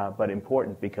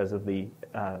important because of the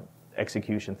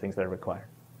execution things that are required.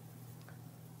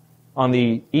 On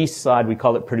the east side, we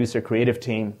call it producer creative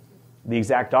team. The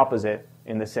exact opposite,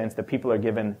 in the sense that people are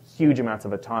given huge amounts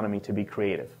of autonomy to be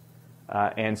creative.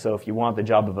 And so if you want, the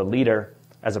job of a leader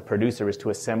as a producer is to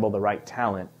assemble the right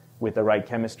talent with the right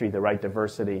chemistry, the right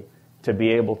diversity, to be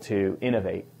able to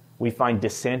innovate. We find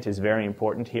dissent is very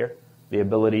important here. The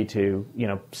ability to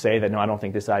say that, no, I don't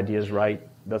think this idea is right,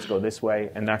 let's go this way,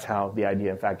 and that's how the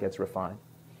idea, in fact, gets refined.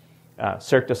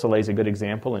 Cirque du Soleil is a good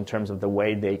example in terms of the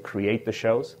way they create the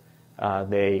shows.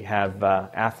 They have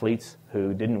athletes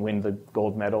who didn't win the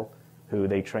gold medal, who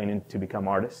they train to become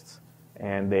artists,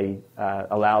 and they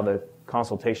allow the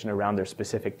consultation around their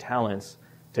specific talents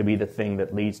to be the thing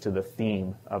that leads to the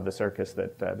theme of the circus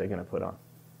that they're going to put on.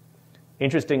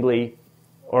 Interestingly,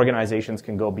 organizations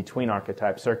can go between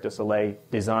archetypes. Cirque du Soleil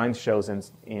designs shows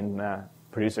in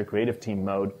producer creative team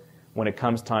mode. When it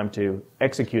comes time to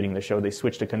executing the show, they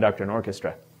switch to conductor and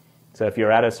orchestra. So if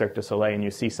you're at a Cirque du Soleil and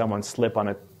you see someone slip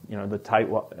on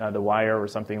the wire or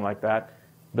something like that,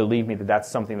 believe me that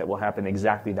that's something that will happen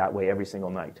exactly that way every single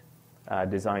night,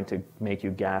 designed to make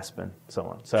you gasp and so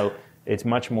on. So it's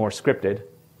much more scripted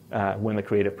when the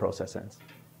creative process ends.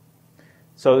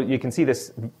 So you can see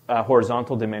this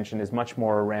horizontal dimension is much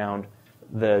more around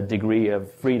the degree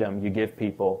of freedom you give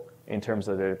people in terms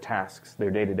of their tasks,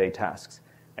 their day-to-day tasks.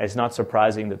 And it's not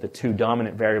surprising that the two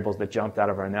dominant variables that jumped out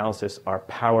of our analysis are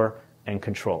power and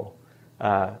control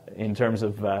in terms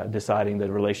of deciding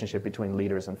the relationship between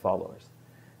leaders and followers.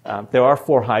 There are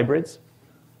 4 hybrids.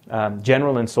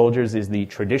 General and soldiers is the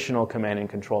traditional command and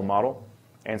control model.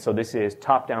 And so this is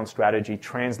top-down strategy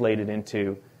translated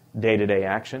into day-to-day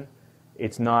action.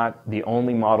 It's not the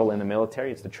only model in the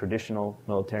military. It's the traditional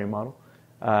military model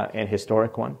and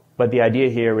historic one. But the idea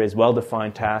here is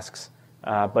well-defined tasks,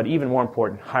 but even more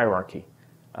important, hierarchy.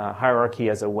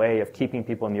 Hierarchy as a way of keeping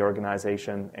people in the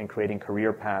organization and creating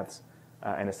career paths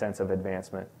and a sense of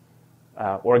advancement.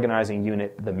 Organizing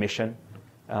unit, the mission.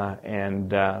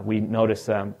 And we notice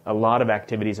a lot of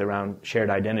activities around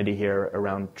shared identity here,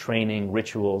 around training,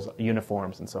 rituals,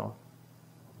 uniforms, and so on.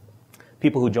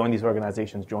 People who join these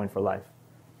organizations join for life.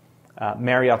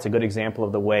 Marriott's a good example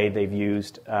of the way they've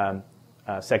used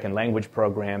second language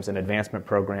programs and advancement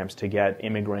programs to get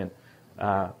immigrant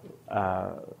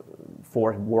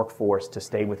workforce to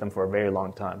stay with them for a very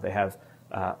long time. They have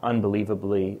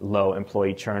unbelievably low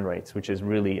employee churn rates, which is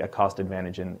really a cost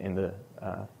advantage in the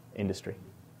industry.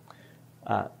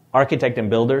 Architect and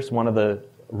builders, one of the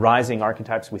rising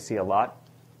archetypes we see a lot.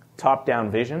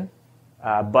 Top-down vision,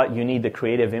 but you need the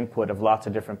creative input of lots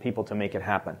of different people to make it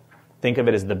happen. Think of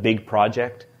it as the big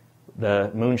project,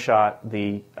 the moonshot,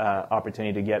 the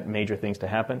opportunity to get major things to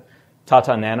happen.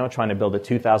 Tata Nano, trying to build a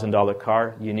 $2,000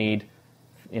 car, you need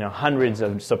hundreds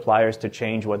of suppliers to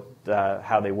change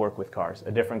how they work with cars.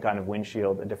 A different kind of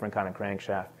windshield, a different kind of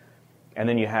crankshaft. And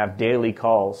then you have daily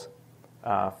calls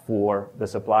for the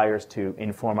suppliers to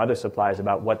inform other suppliers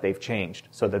about what they've changed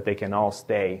so that they can all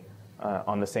stay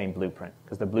on the same blueprint,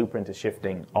 because the blueprint is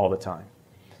shifting all the time.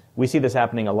 We see this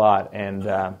happening a lot,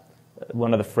 and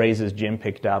one of the phrases Jim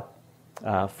picked up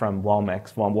from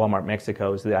Walmart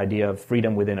Mexico is the idea of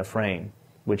freedom within a frame,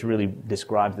 which really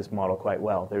describes this model quite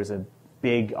well. There's a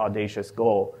big, audacious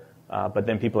goal, but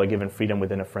then people are given freedom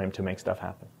within a frame to make stuff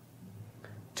happen.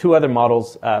 2 other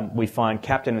models we find: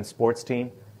 captain and sports team,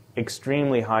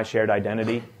 extremely high shared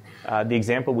identity. The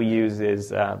example we use is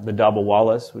the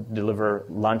Dabawallas, who deliver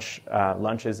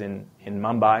lunches in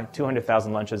Mumbai,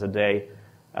 200,000 lunches a day.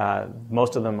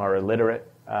 Most of them are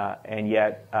illiterate, and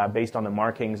yet, based on the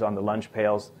markings on the lunch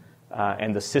pails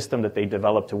and the system that they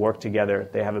develop to work together,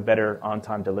 they have a better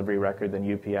on-time delivery record than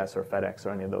UPS or FedEx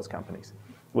or any of those companies,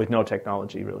 with no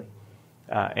technology, really.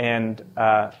 And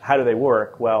how do they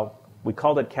work? Well, we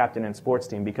called it captain and sports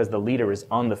team because the leader is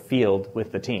on the field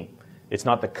with the team. It's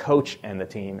not the coach and the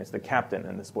team, it's the captain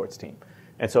and the sports team.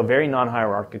 And so very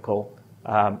non-hierarchical,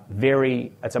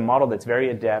 it's a model that's very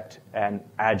adept and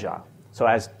agile. So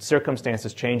as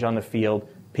circumstances change on the field,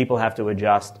 people have to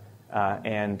adjust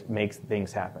and make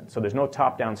things happen. So there's no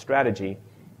top-down strategy,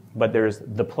 but there's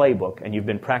the playbook, and you've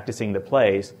been practicing the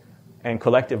plays, and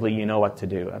collectively you know what to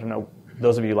do. I don't know,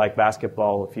 those of you who like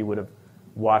basketball, if you would have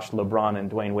watched LeBron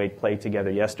and Dwayne Wade play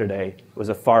together yesterday, it was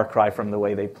a far cry from the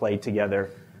way they played together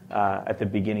at the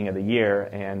beginning of the year,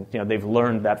 and they've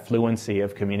learned that fluency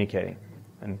of communicating,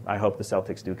 and I hope the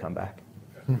Celtics do come back.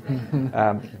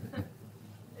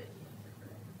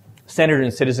 Centered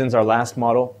in citizens, our last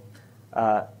model.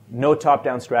 No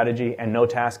top-down strategy and no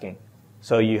tasking.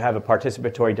 So you have a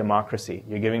participatory democracy.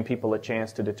 You're giving people a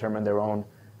chance to determine their own,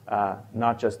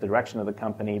 not just the direction of the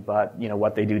company, but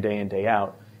what they do day in, day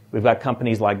out. We've got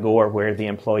companies like Gore where the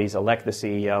employees elect the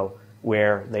CEO,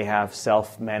 where they have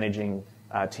self-managing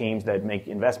teams that make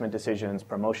investment decisions,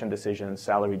 promotion decisions,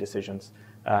 salary decisions,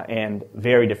 and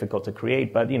very difficult to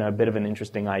create, but a bit of an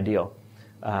interesting ideal.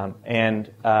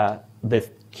 The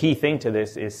key thing to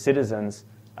this is citizens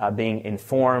being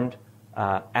informed,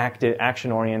 active,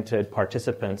 action-oriented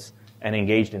participants and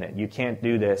engaged in it. You can't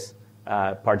do this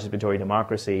participatory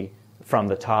democracy from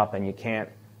the top, and you can't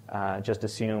just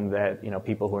assume that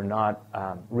people who are not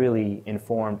really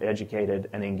informed, educated,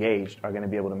 and engaged are going to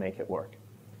be able to make it work.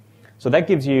 So that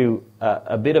gives you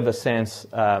a bit of a sense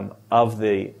of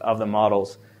the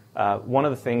models. One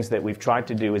of the things that we've tried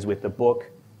to do is with the book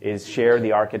is share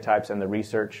the archetypes and the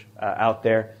research out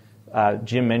there.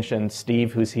 Jim mentioned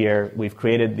Steve, who's here. We've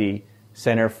created the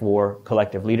Center for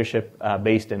Collective Leadership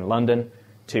based in London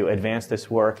to advance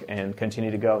this work and continue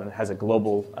to go, and it has a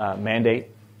global mandate.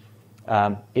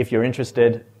 If you're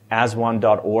interested,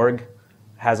 asone.org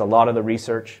has a lot of the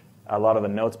research, a lot of the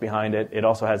notes behind it. It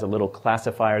also has a little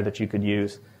classifier that you could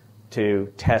use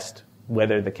to test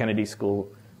whether the Kennedy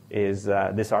School is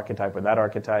this archetype or that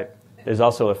archetype. There's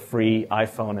also a free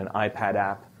iPhone and iPad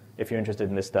app. If you're interested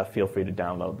in this stuff, feel free to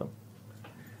download them.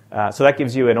 So that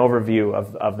gives you an overview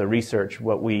of the research.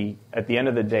 At the end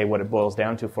of the day, what it boils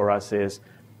down to for us is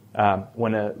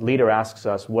when a leader asks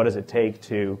us, what does it take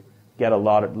to get a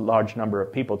large number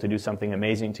of people to do something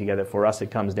amazing together, for us it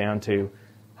comes down to,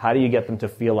 how do you get them to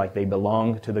feel like they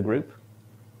belong to the group?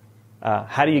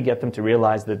 How do you get them to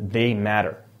realize that they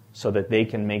matter so that they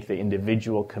can make the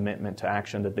individual commitment to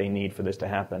action that they need for this to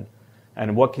happen?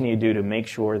 And what can you do to make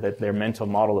sure that their mental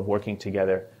model of working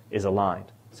together is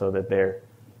aligned so that they're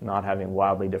not having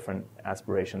wildly different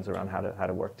aspirations around how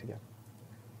to work together?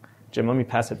 Jim, let me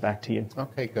pass it back to you.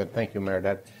 Okay, good. Thank you,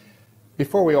 Mehrdad.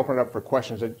 Before we open it up for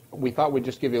questions, we thought we'd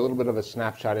just give you a little bit of a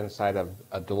snapshot inside of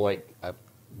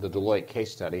the Deloitte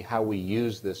case study, how we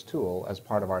use this tool as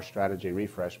part of our strategy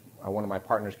refresh. One of my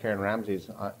partners, Karen Ramsey's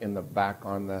in the back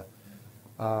on the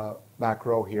back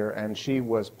row here, and she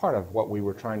was part of what we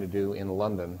were trying to do in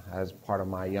London as part of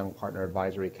my Young Partner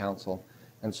Advisory Council.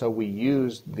 And so we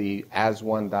used the as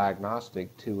one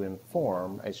diagnostic to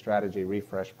inform a strategy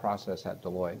refresh process at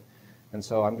Deloitte. And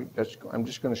so I'm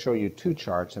just going to show you two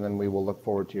charts, and then we will look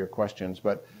forward to your questions.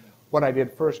 But what I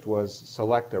did first was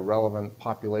select a relevant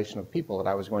population of people that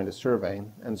I was going to survey.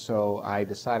 And so I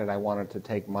decided I wanted to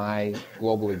take my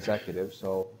global executives,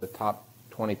 so the top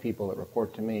 20 people that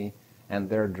report to me, and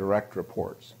their direct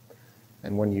reports.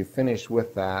 And when you finish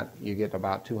with that, you get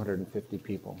about 250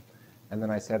 people. And then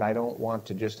I said, I don't want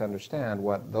to just understand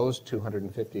what those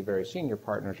 250 very senior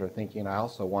partners are thinking. I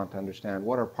also want to understand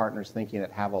what are partners thinking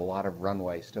that have a lot of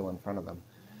runway still in front of them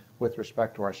with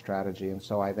respect to our strategy. And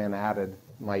so I then added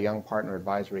my Young Partner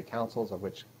Advisory Councils, of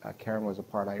which Karen was a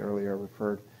part I earlier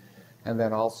referred, and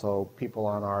then also people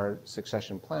on our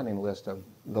succession planning list of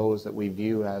those that we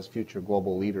view as future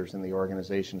global leaders in the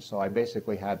organization. So I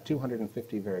basically had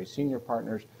 250 very senior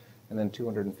partners and then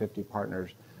 250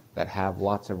 partners that have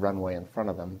lots of runway in front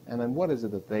of them. And then what is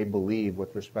it that they believe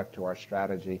with respect to our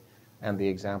strategy, and the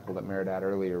example that Mehrdad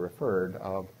earlier referred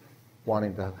of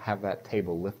wanting to have that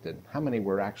table lifted. How many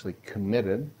were actually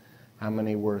committed? How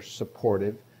many were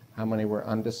supportive? How many were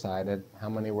undecided? How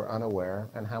many were unaware?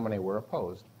 And how many were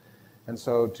opposed? And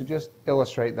so to just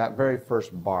illustrate, that very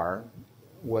first bar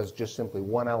was just simply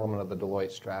one element of the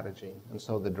Deloitte strategy. And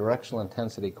so the directional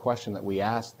intensity question that we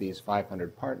asked these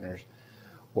 500 partners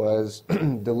was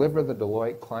deliver the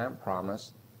Deloitte client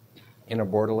promise in a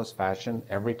borderless fashion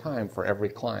every time for every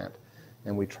client.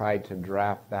 And we tried to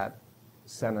draft that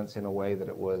sentence in a way that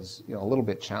it was, a little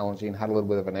bit challenging, had a little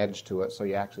bit of an edge to it, so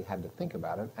you actually had to think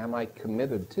about it. Am I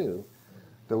committed to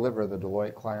deliver the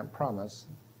Deloitte client promise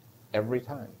every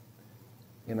time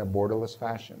in a borderless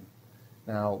fashion?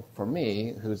 Now, for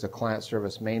me, who's a client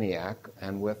service maniac,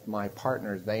 and with my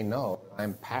partners, they know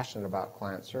I'm passionate about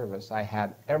client service, I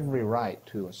had every right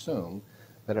to assume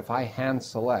that if I hand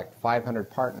select 500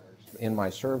 partners in my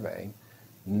survey,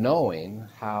 knowing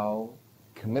how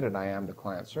committed I am to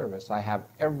client service, I have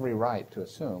every right to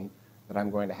assume that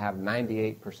I'm going to have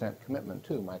 98% commitment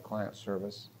to my client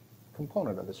service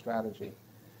component of the strategy.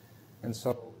 And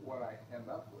so what I end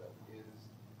up with is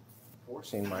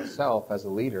forcing myself as a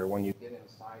leader, when you get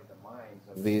inside the minds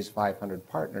of these 500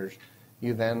 partners,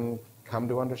 you then come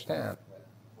to understand that,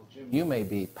 well, Jim, you may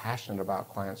be passionate about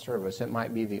client service. It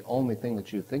might be the only thing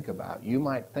that you think about. You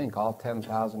might think all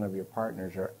 10,000 of your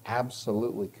partners are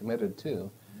absolutely committed to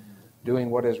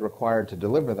doing what is required to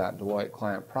deliver that Deloitte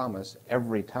client promise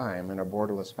every time in a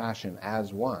borderless fashion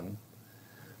as one.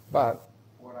 But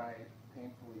what I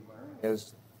painfully learned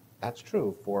is that's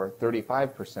true for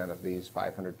 35% of these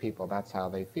 500 people. That's how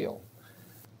they feel.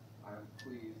 I'm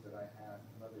pleased that I had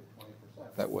another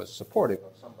 20% that was supportive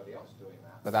of somebody else doing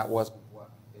that, but that wasn't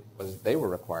what it was they were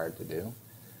required to do.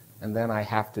 And then I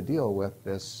have to deal with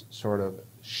this sort of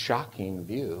shocking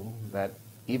view that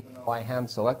even though I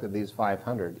hand-selected these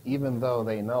 500, even though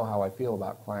they know how I feel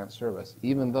about client service,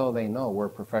 even though they know we're a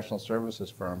professional services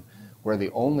firm where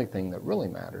the only thing that really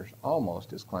matters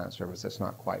almost is client service. It's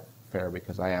not quite fair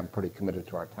because I am pretty committed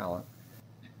to our talent.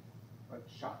 But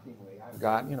shockingly, I've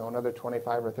got, another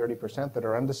 25 or 30% that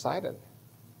are undecided.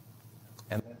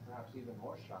 And then perhaps even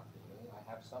more shockingly, I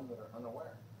have some that are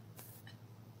unaware.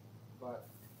 But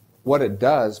what it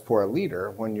does for a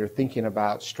leader when you're thinking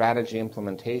about strategy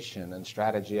implementation and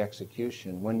strategy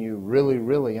execution, when you really,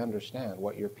 really understand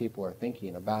what your people are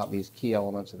thinking about these key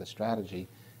elements of the strategy,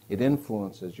 it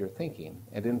influences your thinking.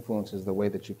 It influences the way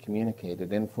that you communicate.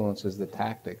 It influences the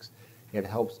tactics. It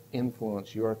helps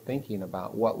influence your thinking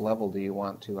about what level do you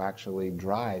want to actually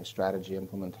drive strategy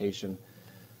implementation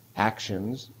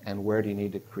actions, and where do you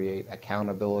need to create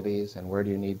accountabilities, and where do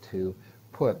you need to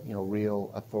put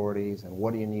real authorities, and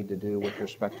what do you need to do with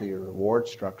respect to your reward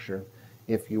structure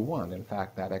if you want, in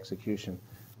fact, that execution.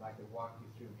 I could walk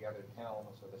you through the other 10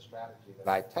 elements of the strategy that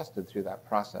I tested through that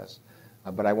process,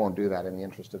 but I won't do that in the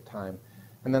interest of time.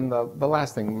 And then the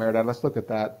last thing, Mehrdad, let's look at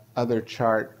that other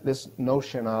chart, this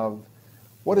notion of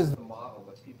what is the model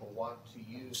that people want to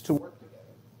use to work together?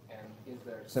 And is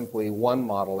there simply one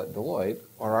model at Deloitte,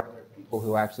 or are there people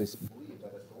who actually believe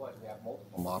that at Deloitte we have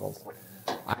multiple models?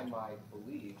 I might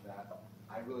believe that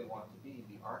I really want to be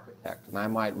the architect, and I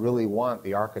might really want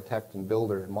the architect and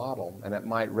builder's model, and it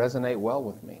might resonate well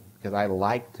with me because I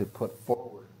like to put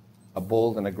forward a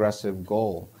bold and aggressive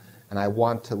goal, and I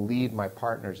want to lead my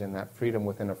partners in that freedom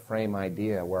within a frame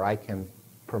idea where I can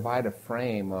provide a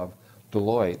frame of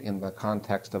Deloitte in the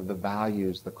context of the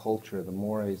values, the culture, the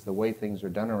mores, the way things are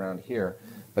done around here,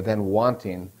 but then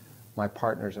wanting my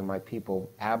partners and my people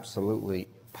absolutely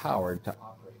empowered to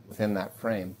operate within that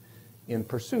frame in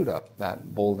pursuit of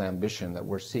that bold ambition that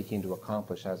we're seeking to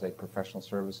accomplish as a professional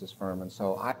services firm. And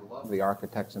so I love the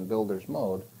architects and builders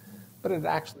mode, but it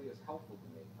actually is helpful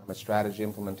to me from a strategy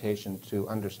implementation to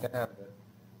understand that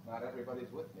not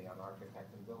everybody's with me on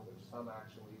architect and builders. Some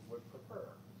actually would prefer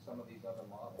some of these other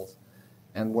models.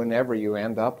 And whenever you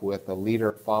end up with a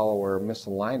leader-follower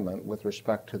misalignment with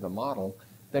respect to the model,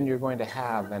 then you're going to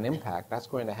have an impact. That's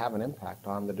going to have an impact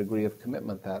on the degree of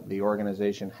commitment that the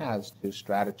organization has to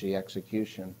strategy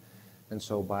execution. And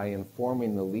so by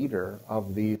informing the leader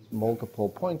of these multiple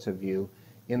points of view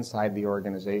inside the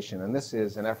organization, and this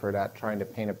is an effort at trying to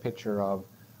paint a picture of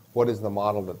what is the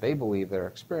model that they believe they're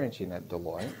experiencing at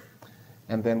Deloitte.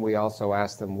 And then we also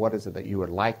ask them, what is it that you would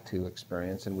like to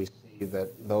experience? And we see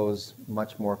that those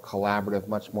much more collaborative,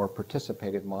 much more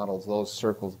participative models, those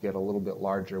circles get a little bit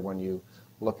larger when you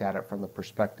look at it from the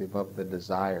perspective of the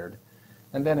desired.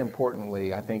 And then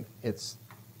importantly, I think it's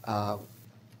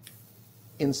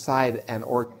inside an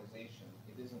organization,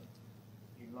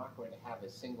 you're not going to have a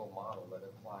single model that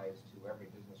applies to every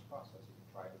business process that you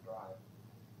try to drive.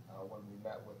 When we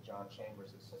met with John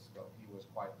Chambers at Cisco, he was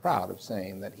quite proud of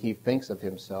saying that he thinks of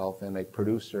himself in a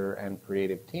producer and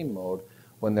creative team mode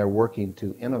when they're working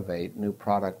to innovate new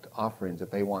product offerings that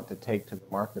they want to take to the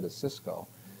market as Cisco.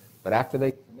 But after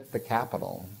they commit the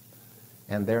capital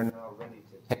and they're now ready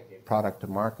to take a product to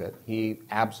market, he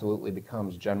absolutely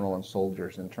becomes general and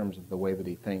soldiers in terms of the way that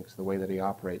he thinks, the way that he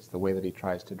operates, the way that he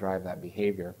tries to drive that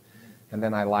behavior. And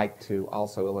then I like to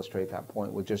also illustrate that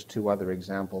point with just two other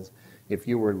examples. If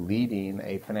you were leading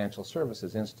a financial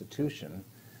services institution,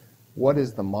 what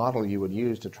is the model you would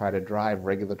use to try to drive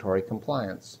regulatory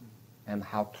compliance? And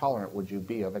how tolerant would you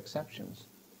be of exceptions?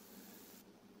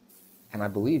 And I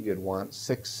believe you'd want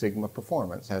Six Sigma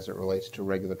performance as it relates to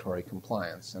regulatory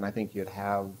compliance. And I think you'd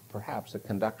have perhaps a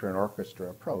conductor and orchestra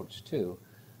approach to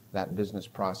that business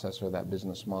process or that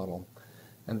business model.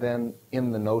 And then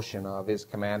in the notion of, is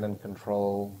command and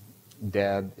control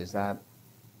dead? Is that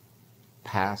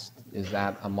past? Is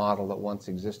that a model that once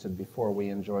existed before we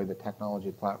enjoy the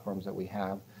technology platforms that we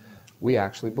have? We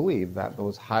actually believe that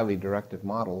those highly directive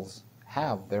models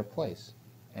have their place.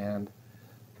 And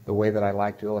the way that I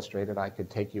like to illustrate it, I could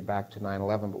take you back to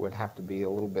 9/11, but would have to be a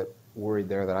little bit worried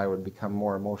there that I would become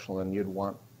more emotional than you'd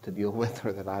want to deal with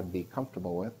or that I'd be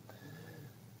comfortable with.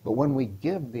 But when we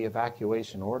give the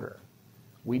evacuation order,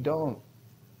 we don't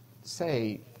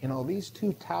say, you know, these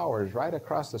two towers right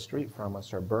across the street from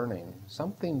us are burning.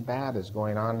 Something bad is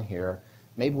going on here.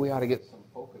 Maybe we ought to get some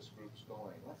focus groups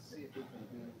going. Let's see if we can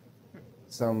do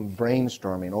some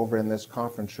brainstorming over in this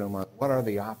conference room on what are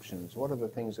the options, what are the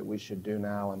things that we should do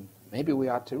now, and maybe we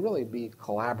ought to really be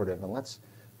collaborative, and let's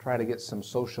try to get some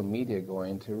social media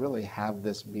going to really have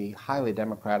this be highly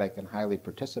democratic and highly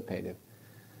participative.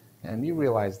 And you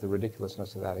realize the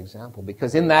ridiculousness of that example,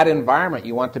 because in that environment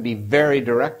you want to be very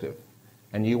directive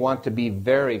and you want to be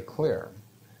very clear.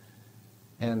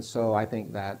 And so I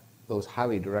think that those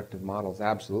highly directive models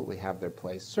absolutely have their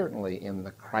place. Certainly in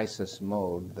the crisis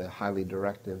mode, the highly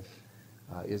directive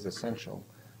is essential.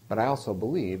 But I also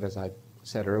believe, as I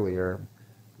said earlier,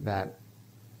 that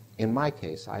in my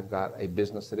case, I've got a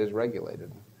business that is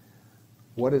regulated.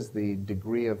 What is the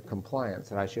degree of compliance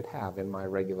that I should have in my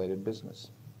regulated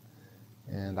business?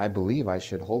 And I believe I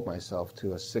should hold myself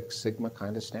to a Six Sigma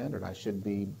kind of standard. I should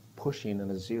be pushing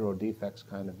in a zero defects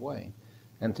kind of way.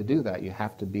 And to do that, you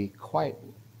have to be quite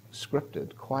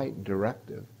scripted, quite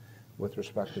directive with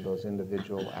respect to those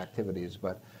individual activities.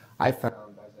 But I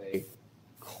found as a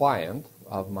client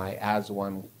of my As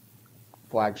One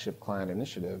flagship client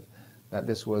initiative that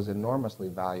this was enormously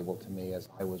valuable to me as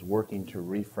I was working to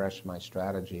refresh my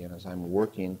strategy and as I'm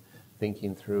working,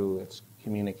 thinking through its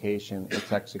communication,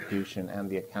 its execution, and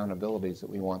the accountabilities that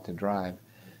we want to drive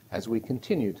as we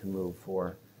continue to move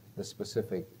for the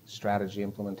specific strategy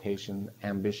implementation,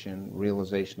 ambition,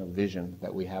 realization of vision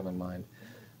that we have in mind.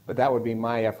 But that would be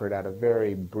my effort at a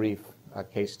very brief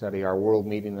case study. Our world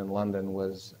meeting in London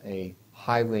was a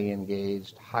highly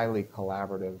engaged, highly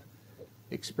collaborative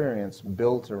experience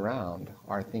built around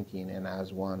our thinking in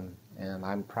as one, and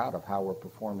I'm proud of how we're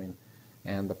performing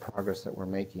and the progress that we're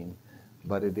making.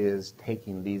 But it is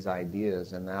taking these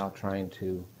ideas and now trying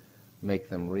to make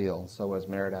them real. So as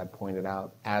Mehrdad pointed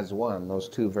out, as one, those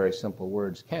two very simple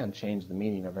words can change the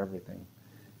meaning of everything.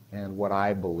 And what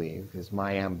I believe is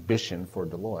my ambition for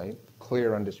Deloitte,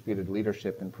 clear, undisputed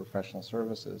leadership in professional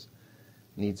services,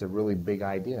 needs a really big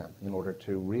idea in order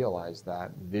to realize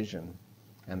that vision.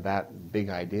 And that big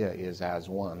idea is as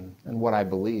one. And what I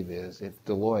believe is if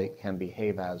Deloitte can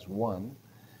behave as one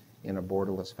in a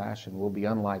borderless fashion, we'll be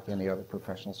unlike any other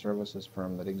professional services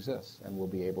firm that exists, and we'll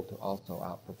be able to also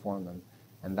outperform them.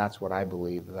 And that's what I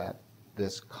believe that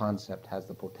this concept has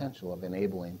the potential of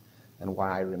enabling, and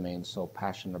why I remain so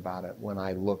passionate about it when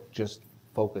I just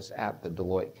focus at the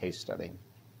Deloitte case study.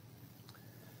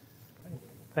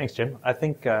 Thanks, Jim. I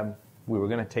think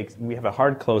we have a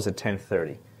hard close at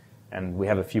 10:30, and we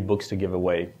have a few books to give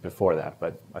away before that,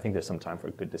 but I think there's some time for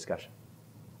a good discussion.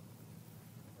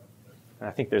 And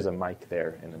I think there's a mic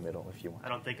there in the middle if you want. I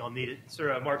don't think I'll need it.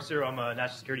 Sir, Mark Sir, I'm a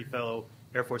National Security Fellow,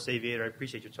 Air Force Aviator. I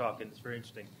appreciate your talk, and it's very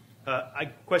interesting.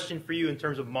 Question for you in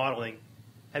terms of modeling.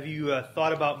 Have you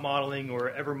thought about modeling or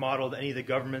ever modeled any of the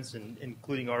governments,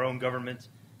 including our own government,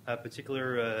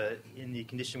 particular in the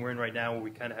condition we're in right now where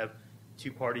we kind of have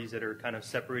two parties that are kind of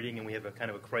separating and we have a kind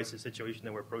of a crisis situation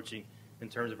that we're approaching in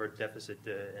terms of our deficit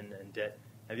and debt?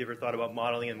 Have you ever thought about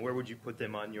modeling, and where would you put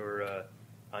them on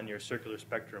your circular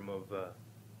spectrum of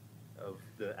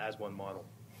the as one model?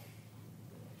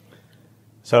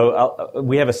 So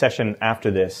we have a session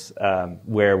after this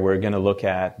where we're going to look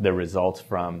at the results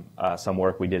from some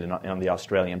work we did on the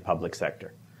Australian public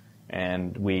sector.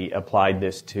 And we applied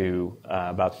this to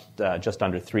about just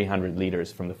under 300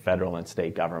 leaders from the federal and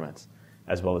state governments,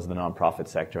 as well as the nonprofit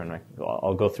sector. And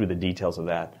I'll go through the details of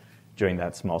that during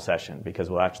that small session,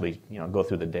 because we'll actually go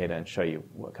through the data and show you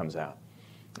what comes out.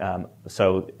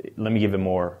 So let me give a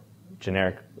more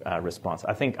generic response.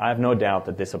 I have no doubt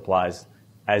that this applies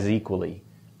as equally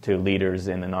to leaders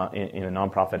in the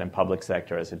nonprofit and public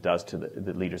sector as it does to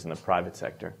the leaders in the private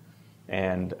sector,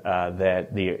 and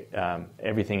that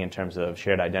everything in terms of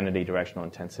shared identity, directional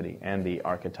intensity, and the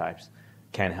archetypes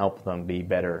can help them be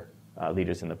better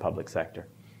leaders in the public sector.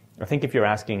 I think if you're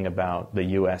asking about the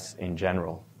U.S. in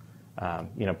general,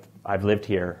 I've lived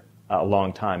here a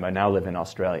long time. I now live in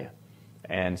Australia.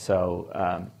 And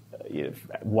so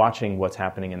watching what's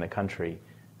happening in the country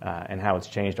and how it's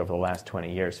changed over the last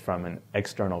 20 years from an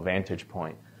external vantage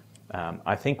point,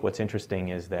 I think what's interesting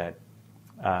is that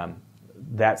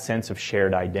that sense of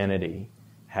shared identity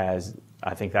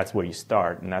I think that's where you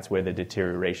start, and that's where the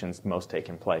deterioration's most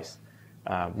taken place.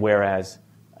 Whereas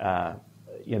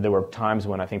there were times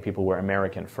when I think people were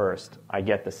American first. I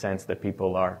get the sense that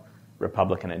people are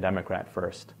Republican and Democrat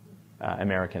first,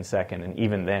 American second, and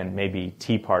even then maybe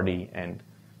Tea Party and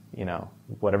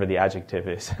whatever the adjective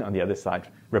is on the other side,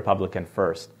 Republican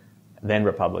first, then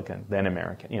Republican, then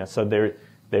American. So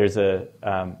there's a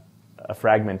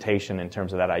fragmentation in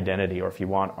terms of that identity, or if you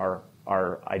want,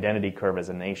 our identity curve as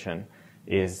a nation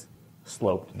is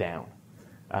sloped down.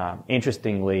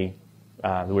 Interestingly,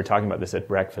 we were talking about this at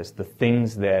breakfast. The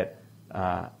things that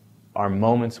are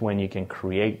moments when you can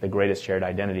create the greatest shared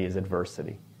identity is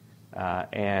adversity.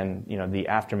 And the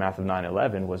aftermath of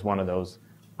 9/11 was one of those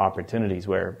opportunities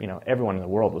where everyone in the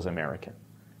world was American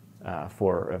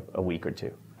for a week or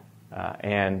two.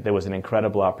 And there was an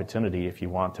incredible opportunity, if you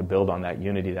want to build on that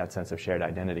unity, that sense of shared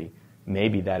identity.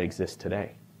 Maybe that exists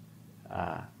today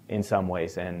in some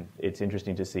ways, and it's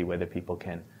interesting to see whether people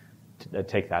can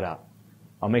take that up.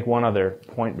 I'll make one other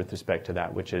point with respect to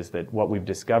that, which is that what we've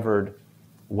discovered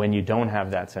when you don't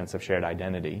have that sense of shared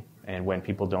identity and when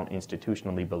people don't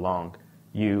institutionally belong,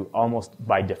 you almost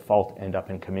by default end up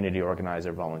in community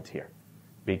organizer volunteer,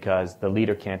 because the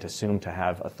leader can't assume to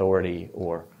have authority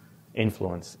or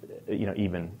influence,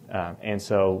 even. And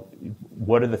so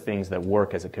what are the things that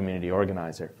work as a community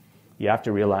organizer? You have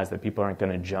to realize that people aren't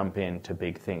going to jump into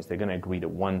big things. They're going to agree to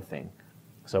one thing.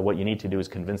 So what you need to do is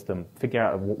convince them, figure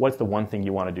out what's the one thing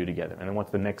you want to do together, and then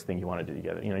what's the next thing you want to do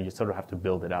together. You sort of have to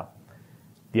build it up.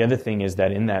 The other thing is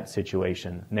that in that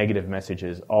situation, negative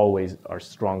messages always are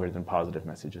stronger than positive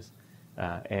messages.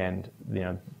 And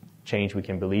change we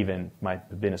can believe in might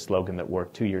have been a slogan that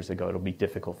worked 2 years ago. It'll be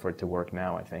difficult for it to work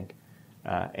now, I think.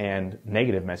 And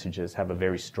negative messages have a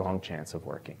very strong chance of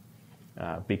working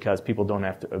because people don't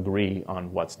have to agree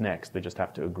on what's next. They just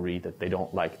have to agree that they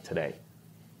don't like today.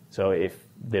 So if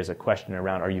there's a question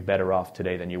around, are you better off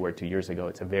today than you were 2 years ago,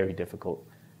 it's a very difficult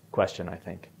question, I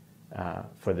think,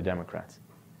 for the Democrats.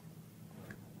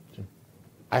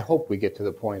 I hope we get to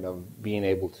the point of being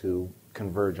able to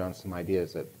converge on some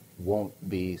ideas that won't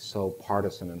be so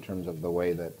partisan in terms of the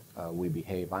way that we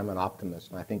behave. I'm an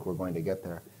optimist, and I think we're going to get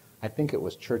there. I think it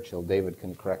was Churchill, David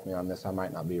can correct me on this, I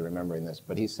might not be remembering this,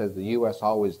 but he says the U.S.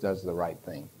 always does the right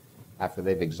thing after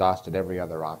they've exhausted every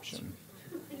other option.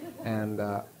 And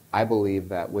I believe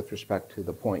that with respect to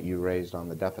the point you raised on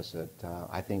the deficit,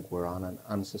 I think we're on an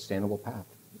unsustainable path,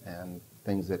 and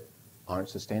things that aren't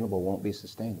sustainable won't be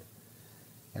sustained.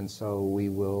 And so we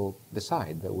will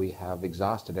decide that we have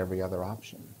exhausted every other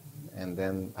option. And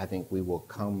then I think we will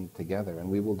come together and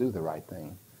we will do the right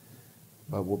thing.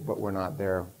 But we're not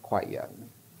there quite yet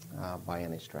by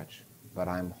any stretch. But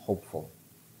I'm hopeful.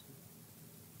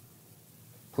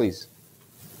 Please.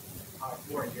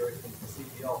 Warren Gary from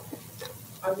CPL.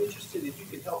 I'm interested if you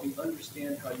could help me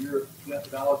understand how your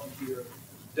methodology here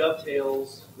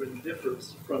dovetails or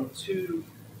differs from two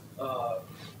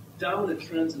dominant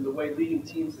trends in the way leading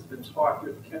teams has been taught here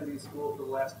at the Kennedy School for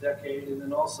the last decade, and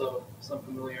then also some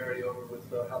familiarity over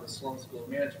with how the Sloan School of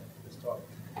Management is taught.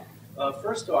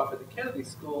 First off, at the Kennedy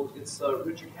School, it's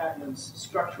Richard Hackman's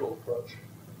structural approach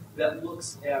that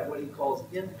looks at what he calls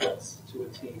inputs to a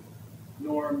team,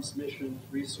 norms, mission,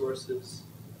 resources,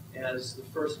 as the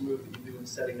first move that you do in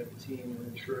setting up a team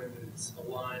and ensuring that it's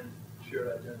aligned, shared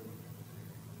identity.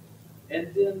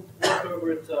 And then work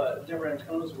over at Deborah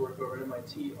Antona's work over at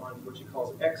MIT on what she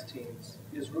calls X teams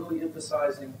is really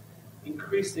emphasizing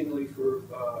increasingly for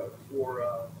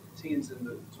teams in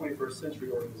the 21st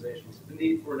century organizations the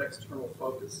need for an external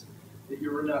focus. That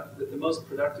the most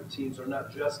productive teams are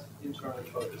not just internally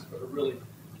focused, but are really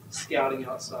scouting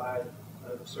outside,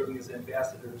 serving as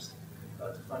ambassadors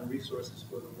to find resources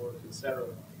for the work, etc.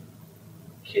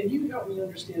 Can you help me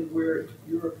understand where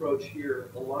your approach here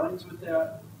aligns with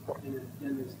that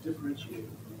and is differentiated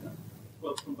from that?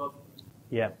 Well, from both of them.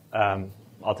 Yeah,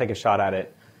 I'll take a shot at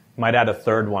it. Might add a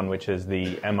third one, which is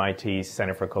the MIT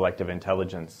Center for Collective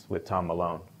Intelligence with Tom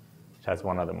Malone, which has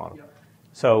one other model. Yeah.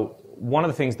 So one of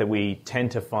the things that we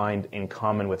tend to find in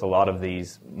common with a lot of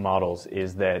these models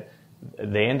is that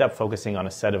they end up focusing on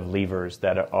a set of levers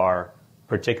that are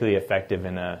particularly effective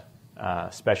in a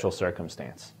special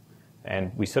circumstance.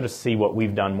 And we sort of see what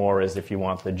we've done more as, if you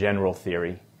want, the general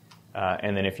theory,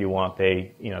 and then if you want,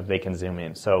 they can zoom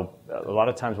in. So a lot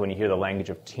of times when you hear the language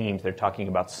of teams, they're talking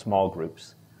about small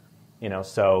groups.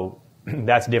 So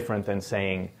that's different than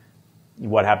saying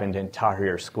what happened in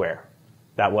Tahrir Square.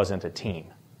 That wasn't a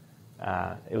team.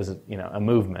 It was a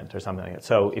movement or something like that.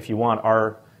 So if you want,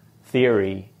 our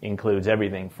theory includes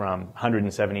everything from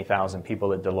 170,000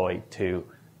 people at Deloitte to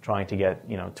trying to get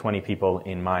 20 people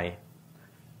in my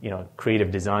creative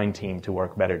design team to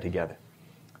work better together.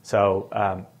 So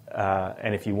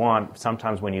and if you want,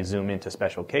 sometimes when you zoom into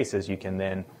special cases, you can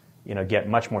then get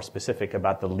much more specific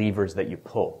about the levers that you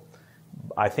pull.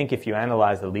 I think if you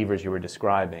analyze the levers you were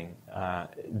describing,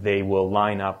 they will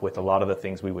line up with a lot of the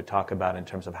things we would talk about in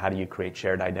terms of how do you create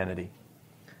shared identity.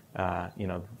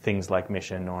 Things like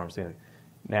mission, norms.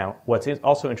 Now, what's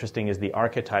also interesting is the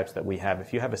archetypes that we have.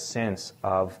 If you have a sense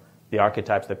of the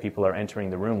archetypes that people are entering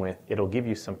the room with, it'll give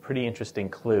you some pretty interesting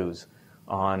clues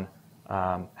on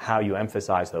how you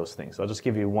emphasize those things. So I'll just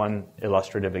give you one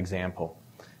illustrative example.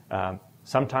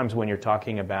 Sometimes when you're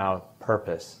talking about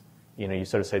purpose, you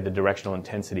sort of say the directional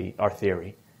intensity, our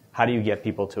theory. How do you get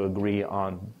people to agree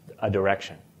on a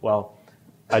direction? Well,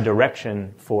 a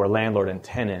direction for landlord and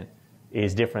tenant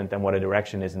is different than what a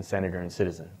direction is in senator and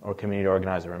citizen, or community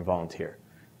organizer and volunteer,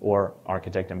 or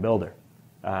architect and builder.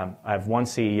 I have one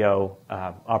CEO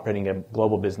operating a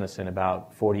global business in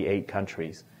about 48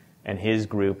 countries, and his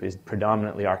group is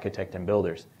predominantly architect and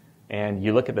builders. And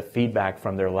you look at the feedback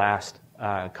from their last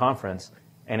conference,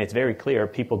 and it's very clear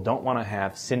people don't want to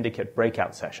have syndicate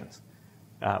breakout sessions.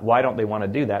 Why don't they want to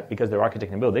do that? Because they're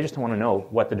architect and builder. They just want to know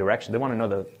what the direction, they want to know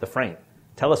the frame.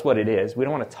 Tell us what it is. We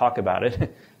don't want to talk about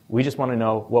it. We just want to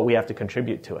know what we have to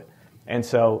contribute to it. And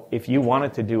so if you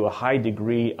wanted to do a high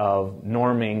degree of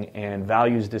norming and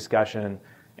values discussion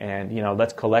and,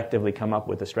 let's collectively come up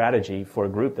with a strategy for a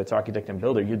group that's architect and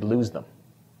builder, you'd lose them.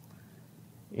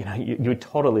 You'd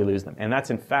totally lose them. And that's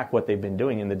in fact what they've been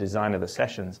doing in the design of the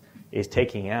sessions, is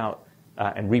taking out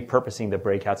and repurposing the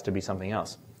breakouts to be something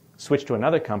else. Switch to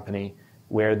another company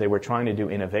where they were trying to do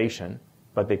innovation,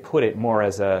 but they put it more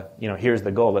as a, here's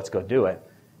the goal, let's go do it.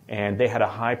 And they had a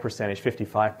high percentage,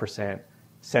 55%,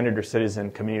 senator,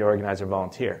 citizen, community organizer,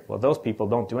 volunteer. Well, those people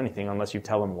don't do anything unless you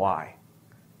tell them why.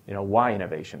 Why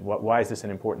innovation? Why is this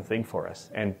an important thing for us?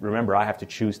 And remember, I have to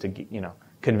choose to,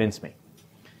 convince me.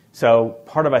 So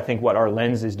part of, I think, what our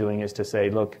lens is doing is to say,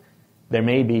 look, there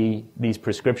may be these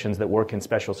prescriptions that work in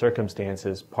special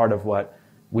circumstances. Part of what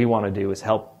we want to do is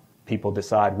help people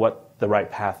decide what the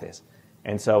right path is.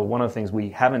 And so one of the things we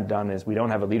haven't done is we don't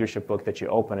have a leadership book that you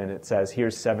open and it says,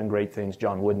 here's 7 great things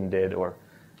John Wooden did, or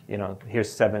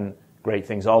here's 7 great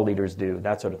things all leaders do,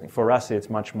 that sort of thing. For us, it's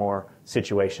much more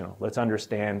situational. Let's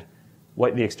understand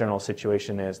what the external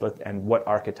situation is and what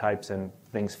archetypes and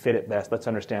things fit it best. Let's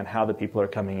understand how the people are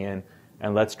coming in,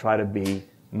 and let's try to be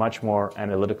much more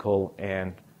analytical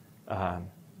and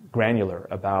granular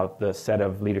about the set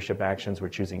of leadership actions we're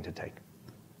choosing to take.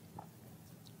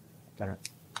 Better.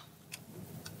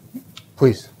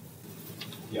 Please.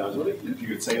 Yeah, I was wondering if you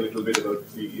could say a little bit about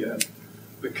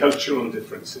the cultural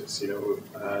differences.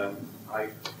 I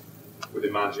would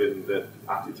imagine that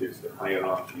attitudes to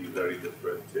hierarchy are very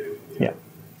different to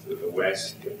the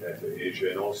West compared to Asia,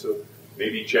 and also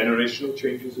maybe generational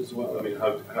changes as well. I mean,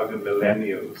 how do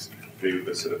millennials view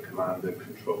the sort of command and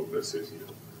control versus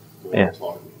more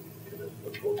autonomy kind of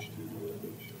approach to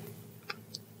leadership?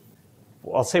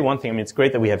 Well, I'll say one thing. I mean, it's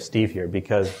great that we have Steve here,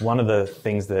 because one of the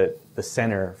things that the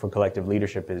Center for Collective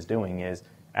Leadership is doing is,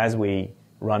 as we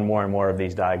run more and more of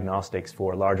these diagnostics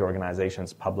for large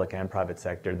organizations, public and private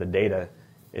sector, the data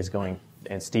is going,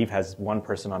 and Steve has one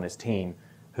person on his team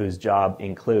whose job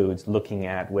includes looking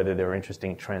at whether there are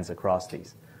interesting trends across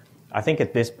these. I think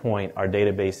at this point, our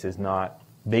database is not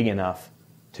big enough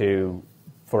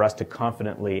for us to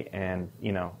confidently and,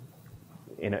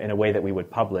 in a way that we would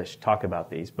publish, talk about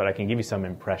these, but I can give you some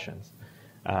impressions.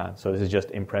 So this is just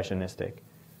impressionistic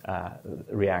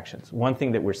reactions. One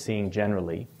thing that we're seeing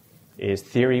generally is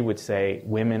theory would say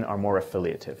women are more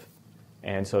affiliative.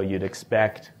 And so you'd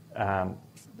expect,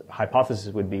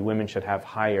 hypothesis would be women should have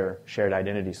higher shared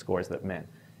identity scores than men.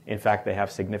 In fact, they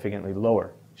have significantly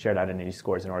lower shared identity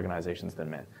scores in organizations than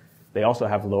men. They also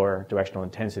have lower directional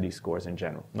intensity scores in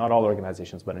general. Not all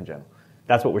organizations, but in general.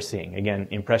 That's what we're seeing. Again,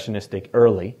 impressionistic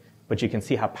early, but you can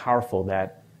see how powerful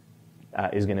that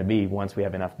is going to be once we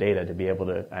have enough data to be able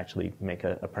to actually make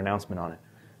a pronouncement on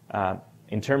it.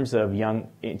 In terms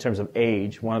of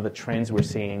age, one of the trends we're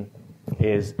seeing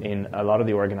is in a lot of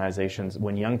the organizations,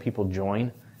 when young people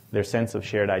join, their sense of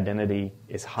shared identity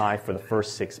is high for the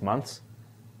first 6 months.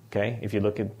 Okay, if you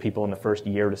look at people in the first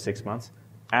year to 6 months,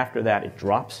 after that it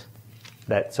drops.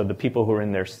 So the people who are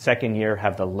in their second year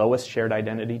have the lowest shared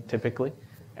identity typically,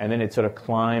 and then it sort of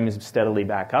climbs steadily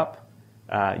back up.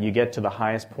 You get to the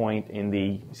highest point in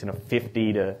the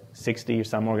 50 to 60, or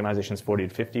some organizations 40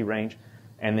 to 50 range,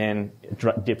 and then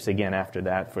it dips again after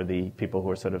that for the people who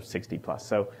are sort of 60 plus.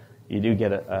 So you do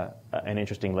get an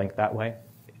interesting link that way.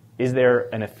 Is there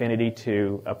an affinity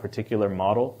to a particular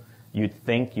model? You'd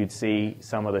think you'd see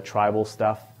some of the tribal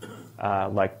stuff,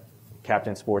 like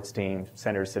captain sports team,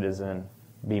 center citizen,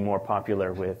 be more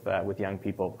popular with young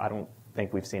people. I don't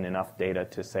think we've seen enough data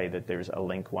to say that there's a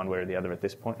link one way or the other at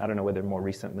this point. I don't know whether more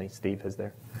recently Steve is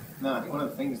there. No, I think one of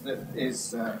the things that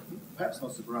is perhaps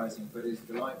not surprising but is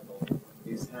delightful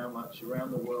is how much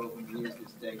around the world we've used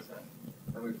this data,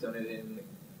 and we've done it in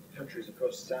countries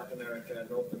across South America,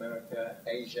 North America,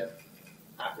 Asia,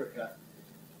 Africa.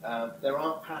 There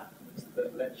are patterns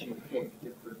that let you pick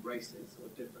different races or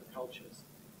different cultures,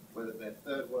 whether they're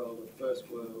third world or first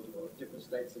world or different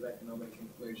states of economic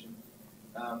inclusion.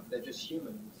 They're just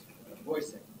humans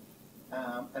voicing.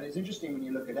 And it's interesting when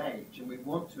you look at age, and we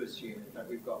want to assume, in fact,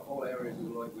 we've got whole areas of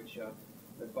Deloitte which are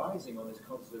advising on this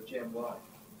concept of Gen Y,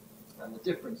 and the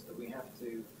difference that we have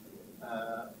to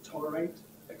tolerate,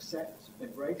 accept,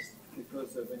 embrace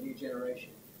because of a new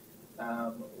generation.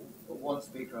 One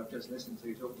speaker I've just listened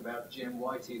to talked about Gen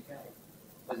Y2K.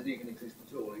 Does it even exist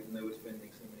at all, even though we're spending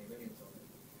so many millions on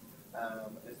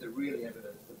it? Is there really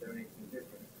evidence that they're anything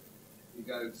different? You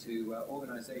go to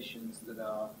organizations that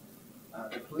are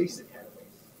the police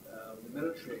academies, the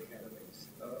military academies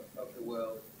of the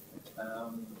world.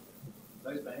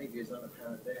 Those behaviors aren't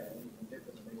apparent there, anything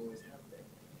different than they always have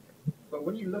been. But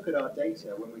when you look at our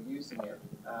data, when we're using it,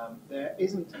 there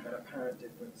isn't an apparent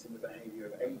difference in the behavior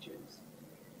of ages.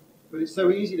 But it's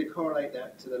so easy to correlate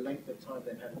that to the length of time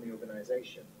they've had in the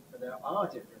organization. And there are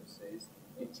differences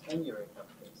in tenure in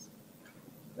companies.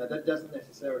 Now, that doesn't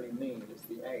necessarily mean it's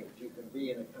the age. You can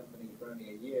be in a company for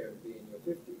only a year and be in your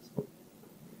 50s.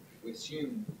 We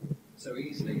assume so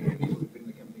easily that people who've been in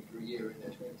the company for a year in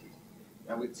their 20s.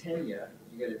 Now, with tenure,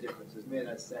 you get a difference. As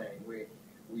Mehrdad's saying,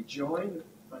 we join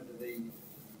under the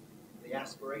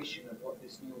aspiration of what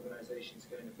this new organisation is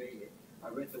going to be. I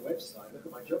read the website, look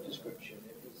at my job description.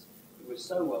 It was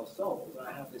so well sold.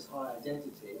 I have this high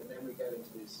identity, and then we go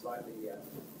into this slightly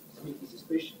sneaky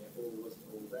suspicion if all wasn't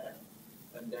all there.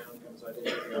 And down comes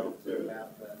identity after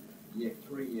about year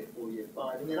 3, year 4, year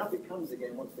 5, and then up it comes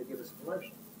again once they give us a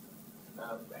promotion.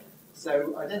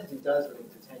 So identity does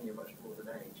link to tenure much more than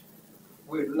age.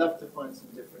 We'd love to find some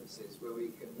differences where we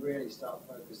can really start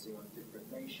focusing on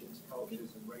different nations, cultures,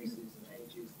 and races and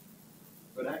ages.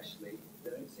 But actually, they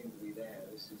don't seem to be there.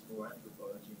 This is more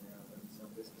anthropology now than some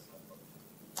business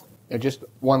psychology. Yeah, just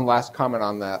one last comment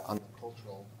on the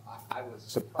cultural. I was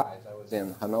surprised. I was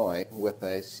in Hanoi with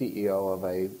a CEO of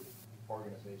a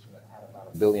organization that had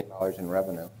about $1 billion in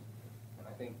revenue. And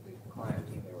I think the client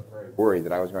team, they were very worried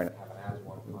that I was going to have an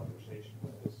as-one conversation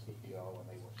with this CEO, and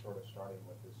they were sort of starting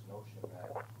with this notion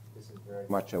that this is very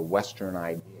much a Western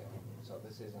idea. So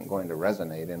this isn't going to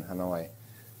resonate in Hanoi.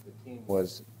 The team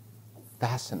was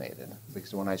fascinated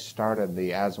because when I started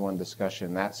the as-one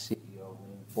discussion, that CEO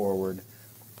leaned forward,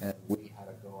 and we had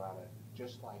to go at it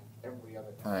just like every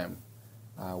other time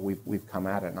we've come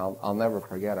at it. And I'll never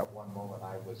forget, at one moment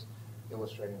I was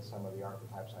illustrating some of the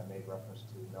archetypes. I made reference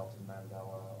to Nelson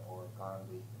Mandela or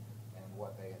Gandhi and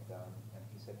what they had done. And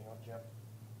he said, Jim,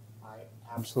 I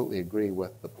absolutely agree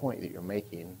with the point that you're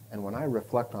making. And when I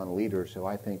reflect on leaders who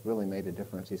I think really made a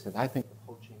difference, he said, I think of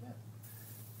Ho Chi Minh.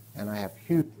 And I have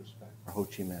huge respect for Ho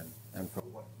Chi Minh and for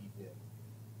what he did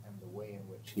and the way in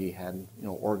which he had,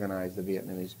 organized the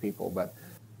Vietnamese people. But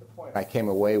the point I came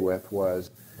away with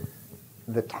was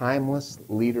the timeless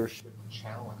leadership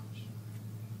challenge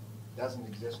doesn't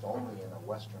exist only in a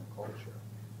Western culture.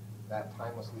 That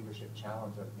timeless leadership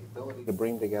challenge of the ability to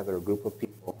bring together a group of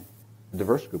people, a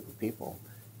diverse group of people,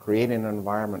 creating an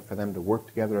environment for them to work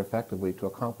together effectively to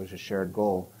accomplish a shared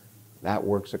goal, that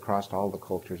works across all the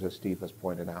cultures, as Steve has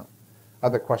pointed out.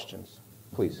 Other questions,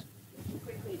 please.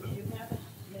 Quickly, you haven't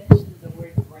mentioned the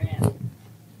word brand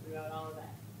throughout all of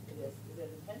that. Is it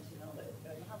intentional?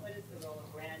 What is the role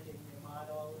of brand in your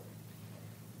model?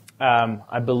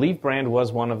 I believe brand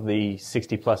was one of the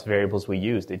 60-plus variables we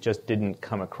used. It just didn't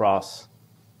come across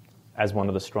as one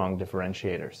of the strong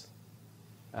differentiators.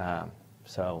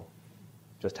 So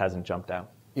just hasn't jumped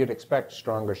out. You'd expect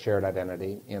stronger shared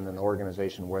identity in an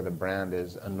organization where the brand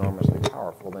is enormously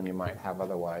powerful than you might have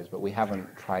otherwise, but we haven't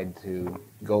tried to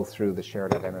go through the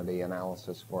shared identity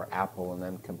analysis for Apple and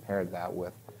then compared that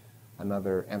with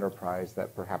another enterprise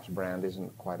that perhaps brand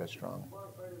isn't quite as strong. Or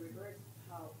the reverse,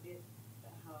 how a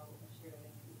shared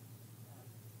identity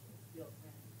built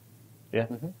brand.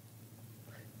 Yeah. Mm-hmm.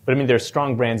 But I mean, there's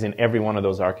strong brands in every one of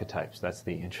those archetypes. That's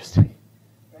the interesting.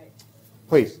 Right.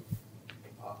 Please.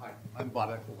 Hi, I'm Bob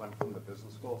Eckel. I'm from the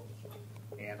business school,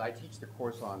 and I teach the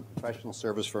course on professional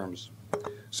service firms.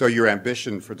 So your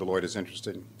ambition for Deloitte is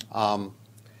interesting. And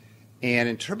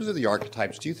in terms of the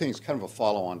archetypes, do you think it's kind of a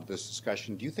follow-on to this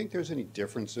discussion? Do you think there's any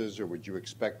differences, or would you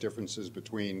expect differences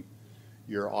between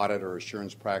your audit or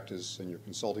assurance practice and your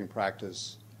consulting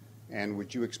practice? And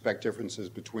would you expect differences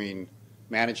between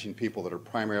managing people that are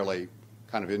primarily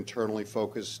kind of internally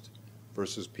focused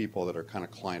versus people that are kind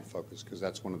of client focused? Because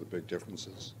that's one of the big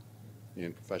differences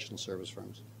in professional service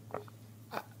firms.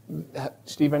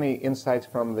 Steve, any insights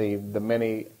from the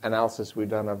many analysis we've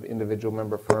done of individual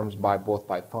member firms both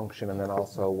by function and then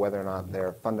also whether or not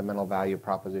their fundamental value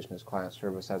proposition is client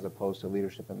service as opposed to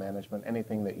leadership and management?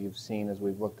 Anything that you've seen as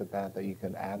we've looked at that you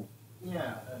could add?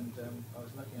 Yeah, and I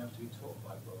was lucky enough to be taught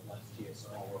by Rob last year, so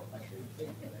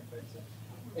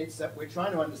we're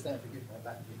trying to understand, forgive my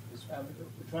back,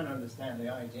 we're trying to understand the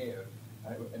idea of,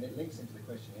 and it links into the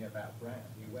question here about brand.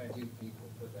 Where do people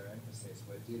put their emphasis?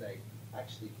 Where do they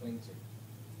actually cling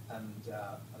to? And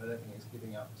I don't think it's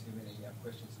giving up too many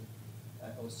questions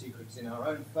or secrets. In our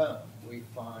own firm, we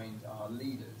find our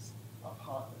leaders, our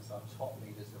partners, our top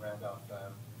leaders around our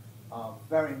firm are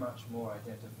very much more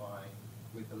identifying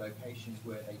with the locations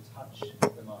where they touch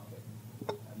the market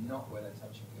and not where they're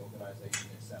touching the organization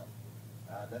itself.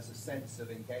 There's a sense of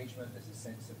engagement, there's a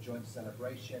sense of joint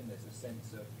celebration, there's a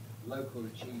sense of local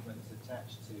achievements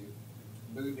attached to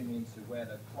moving into where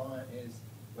the client is,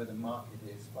 where the market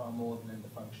is, far more than in the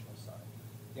functional side.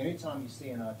 The only time you see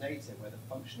in our data where the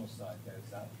functional side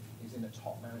goes up is in the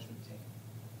top management team.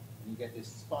 And you get this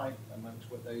spike amongst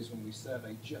those when we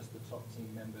survey just the top team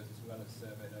members as well as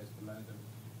survey those below them.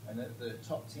 And at the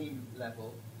top team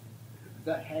level,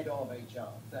 the head of HR,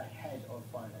 the head of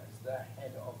finance, the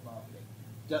head of marketing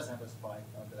does have a spike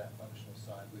under that functional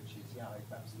side, which is, I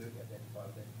absolutely identify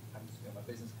with it. Happens to be on my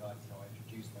business card, it's how I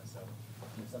introduce myself.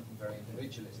 And there's something very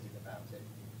individualistic about it.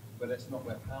 But it's not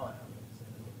where power happens,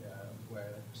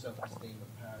 where self-esteem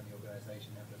and power in the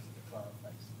organization happens at the client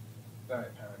face. Very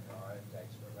apparent in our own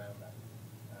data around that.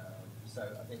 So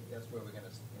I think that's where we're going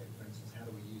to, for instance, how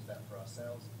do we use that for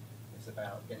ourselves? It's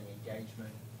about getting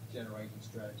engagement, generating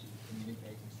strategy,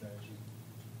 communicating strategy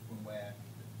from where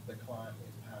the client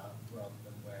is power rather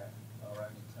than where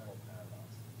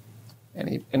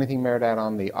Anything, Mehrdad,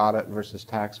 on the audit versus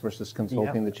tax versus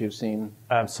consulting that you've seen?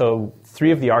 So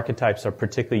 3 of the archetypes are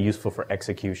particularly useful for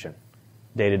execution,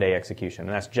 day-to-day execution.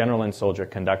 And that's general and soldier,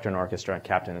 conductor and orchestra, and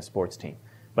captain and sports team.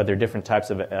 But there are different types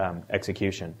of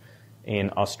execution.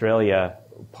 In Australia,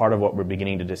 part of what we're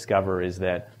beginning to discover is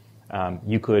that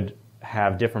you could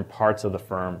have different parts of the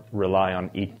firm rely on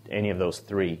any of those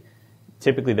 3.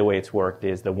 Typically, the way it's worked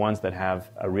is the ones that have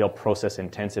a real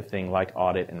process-intensive thing like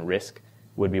audit and risk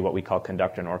would be what we call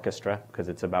conductor and orchestra, because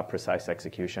it's about precise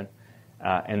execution.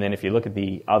 And then if you look at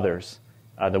the others,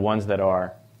 the ones that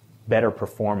are better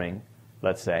performing,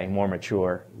 let's say, more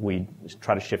mature, we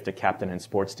try to shift to captain and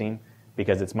sports team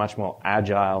because it's much more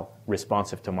agile,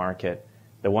 responsive to market.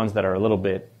 The ones that are a little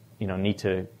bit, need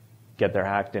to get their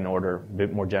act in order, a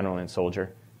bit more general and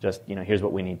soldier, just, here's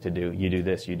what we need to do. You do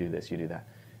this, you do this, you do that.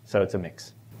 So it's a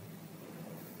mix.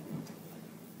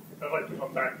 I'd like to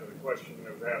come back to the question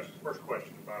that was asked, the first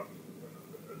question about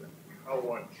how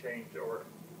one changed or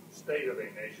state of a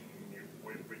nation.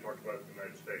 We talked about the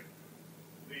United States.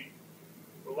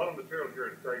 A lot of material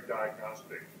here is very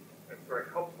diagnostic and very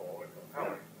helpful and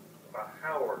compelling about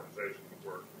how organizations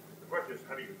work. The question is,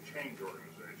 how do you change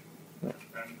organizations?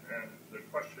 And the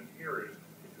question here is,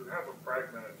 if you have a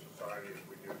fragmented society as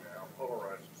we do now,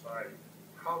 polarized society,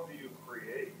 how do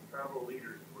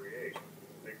leaders create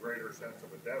a greater sense of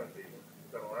identity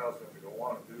that allows them to go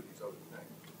on and do these other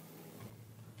things?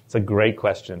 It's a great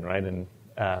question, right? And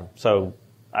so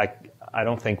I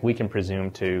don't think we can presume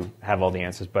to have all the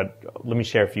answers, but let me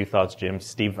share a few thoughts, Jim.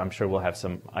 Steve, I'm sure will have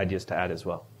some ideas to add as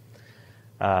well.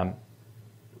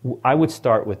 I would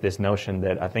start with this notion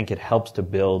that I think it helps to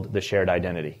build the shared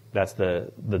identity. That's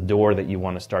the door that you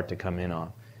want to start to come in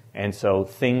on. And so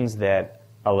things that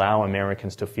allow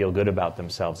Americans to feel good about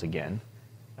themselves again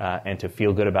and to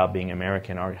feel good about being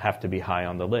American have to be high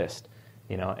on the list.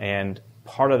 And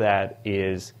part of that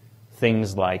is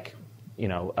things like,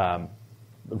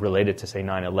 related to, say,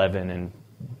 9/11 and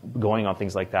going on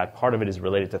things like that. Part of it is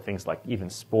related to things like even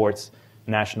sports,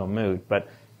 national mood. But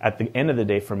at the end of the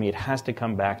day, for me, it has to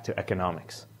come back to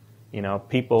economics.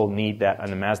 People need that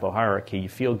on the Maslow hierarchy. You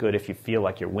feel good if you feel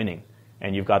like you're winning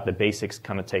and you've got the basics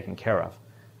kind of taken care of.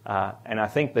 And I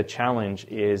think the challenge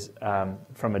is,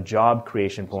 from a job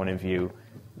creation point of view,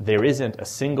 there isn't a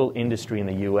single industry in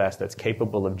the U.S. that's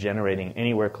capable of generating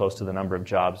anywhere close to the number of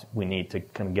jobs we need to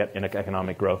kind of get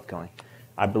economic growth going.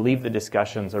 I believe the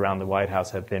discussions around the White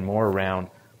House have been more around,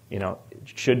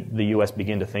 should the U.S.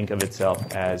 begin to think of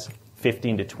itself as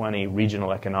 15 to 20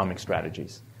 regional economic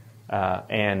strategies?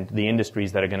 And the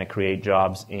industries that are going to create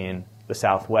jobs in the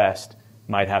Southwest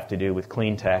might have to do with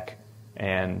clean tech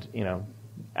and,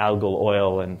 algal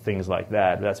oil and things like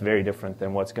that. That's very different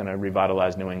than what's going to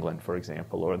revitalize New England, for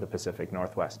example, or the Pacific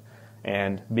Northwest.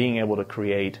 And being able to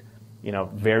create,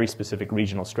 very specific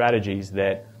regional strategies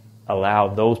that allow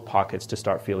those pockets to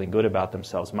start feeling good about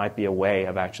themselves might be a way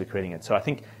of actually creating it. So I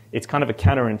think it's kind of a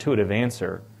counterintuitive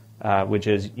answer, which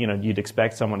is, you'd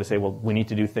expect someone to say, well, we need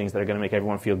to do things that are going to make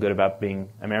everyone feel good about being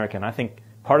American. I think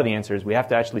part of the answer is we have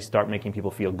to actually start making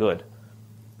people feel good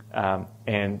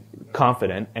and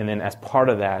confident, and then as part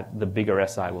of that, the bigger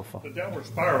SI will fall. The downward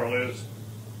spiral is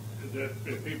that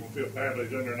if people feel badly,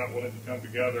 then they're not willing to come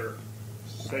together,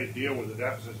 say, deal with the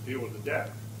deficits, deal with the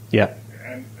debt. Yeah.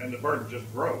 And the burden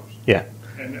just grows. Yeah.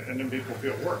 And then people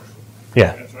feel worse.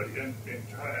 Yeah. And so,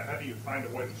 how do you find a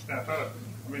way to snap out of it?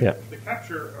 I mean, Yeah. the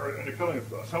capture and the killing of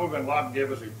Osama bin Laden gave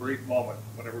us a brief moment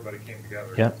when everybody came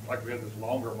together. Yeah. Like we had this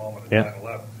longer moment at Yeah.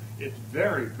 9/11. It's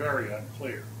very, very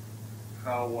unclear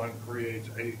how one creates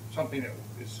something that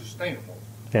is sustainable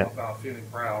about feeling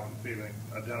proud and feeling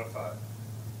identified.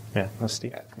 Yeah, that's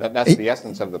Steve. That's the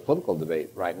essence of the political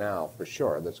debate right now, for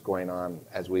sure, that's going on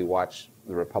as we watch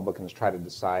the Republicans try to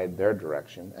decide their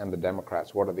direction and the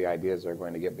Democrats, what are the ideas they're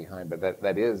going to get behind. But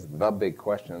that is the big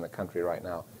question in the country right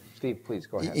now. Steve, please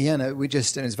go ahead. Yeah, no, and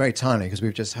it's very timely because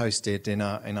we've just hosted in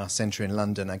our centre in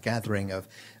London a gathering of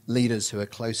leaders who are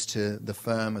close to the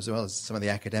firm, as well as some of the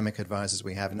academic advisors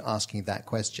we have, and asking that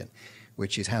question,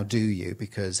 which is how do you?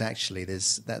 Because actually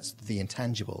that's the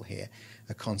intangible here,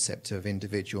 a concept of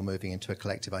individual moving into a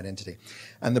collective identity.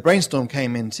 And the brainstorm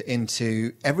came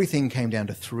into everything came down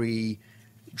to 3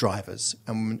 drivers,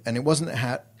 and it wasn't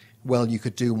how well you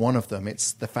could do one of them.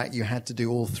 It's the fact you had to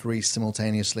do all 3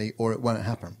 simultaneously, or it won't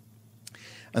happen.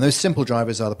 And those simple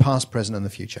drivers are the past, present, and the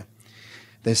future.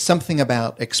 There's something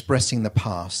about expressing the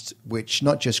past which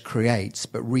not just creates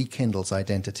but rekindles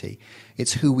identity.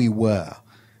 It's who we were,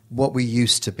 what we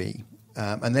used to be,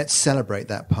 and let's celebrate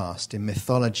that past in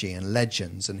mythology and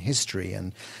legends and history,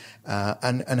 and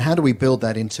how do we build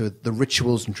that into the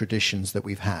rituals and traditions that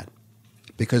we've had?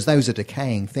 because those are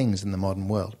decaying things in the modern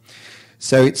world.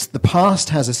 So the past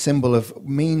has a symbol of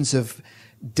means of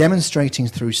demonstrating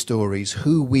through stories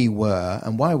who we were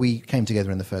and why we came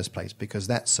together in the first place, because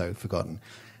that's so forgotten.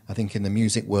 I think in the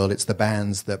music world, it's the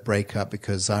bands that break up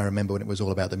because I remember when it was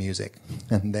all about the music.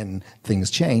 And then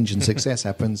things change and success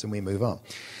happens and we move on.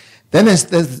 Then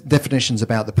there's definitions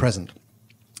about the present.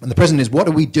 And the present is, what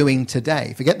are we doing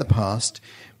today? Forget the past,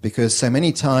 because so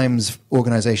many times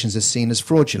organizations are seen as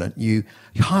fraudulent. You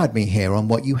hired me here on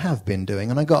what you have been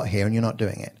doing, and I got here and you're not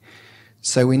doing it.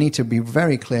 So we need to be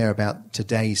very clear about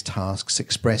today's tasks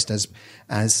expressed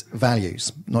as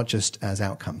values, not just as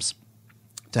outcomes,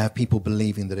 to have people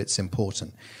believing that it's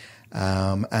important.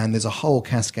 And there's a whole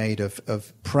cascade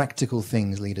of practical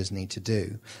things leaders need to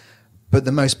do. But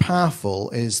the most powerful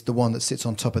is the one that sits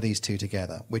on top of these two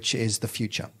together, which is the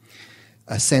future.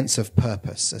 A sense of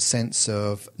purpose, a sense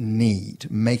of need,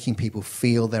 making people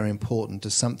feel they're important to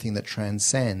something that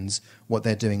transcends what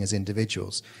they're doing as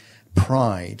individuals.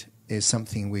 Pride is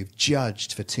something we've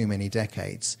judged for too many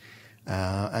decades.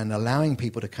 And allowing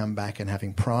people to come back and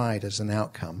having pride as an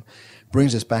outcome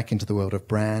brings us back into the world of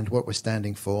brand, what we're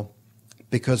standing for.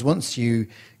 Because once you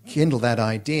kindle that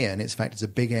idea, and in fact it's a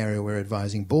big area we're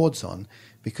advising boards on,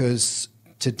 because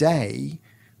today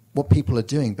what people are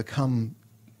doing become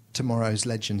tomorrow's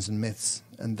legends and myths,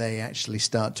 and they actually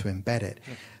start to embed it.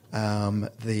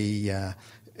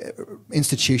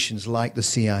 Institutions like the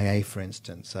CIA, for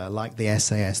instance, like the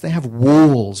SAS, they have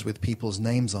walls with people's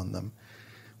names on them.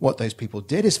 What those people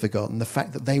did is forgotten. The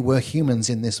fact that they were humans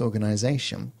in this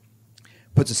organization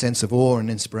puts a sense of awe and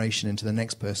inspiration into the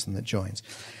next person that joins.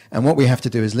 And what we have to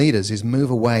do as leaders is move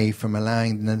away from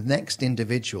allowing the next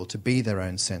individual to be their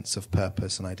own sense of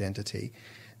purpose and identity,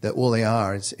 that all they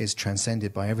are is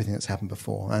transcended by everything that's happened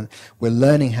before. And we're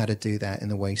learning how to do that in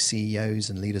the way CEOs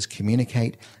and leaders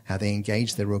communicate, how they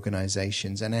engage their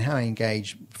organizations, and how they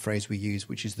engage, the phrase we use,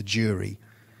 which is the jury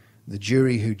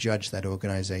who judge that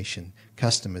organization,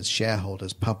 customers,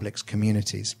 shareholders, publics,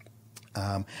 communities,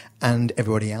 and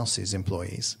everybody else's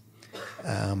employees.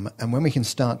 And when we can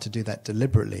start to do that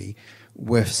deliberately,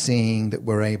 we're seeing that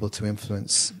we're able to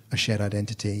influence a shared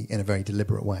identity in a very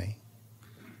deliberate way.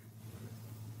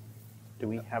 Do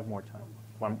we have more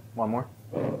time? One more?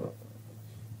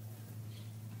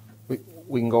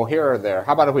 We can go here or there.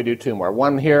 How about if we do two more?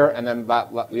 One here, and then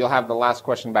you'll have the last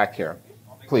question back here.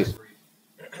 Please.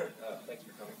 Thanks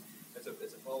for coming. It's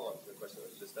a follow-up to the question that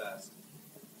was just asked.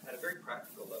 At a very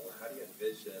practical level, how do you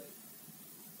envision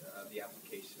the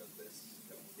application of this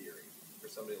kind of theory? For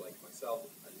somebody like myself,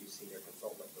 a new senior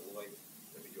consultant at Deloitte,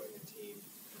 maybe joining a team,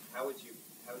 how would you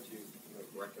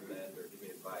recommend or give me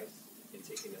advice in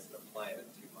taking this and applying it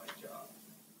to my job?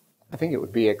 I think it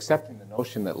would be accepting the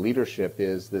notion that leadership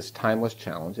is this timeless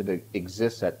challenge. It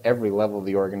exists at every level of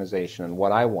the organization. And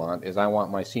what I want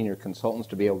my senior consultants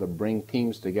to be able to bring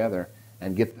teams together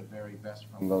and get the very best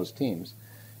from those teams.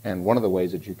 And one of the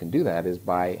ways that you can do that is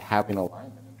by having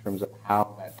alignment in terms of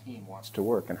how that team wants to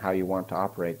work and how you want to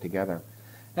operate together.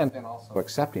 And then also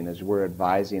accepting, as we're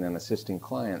advising and assisting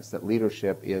clients, that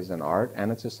leadership is an art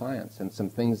and it's a science. And some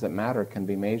things that matter can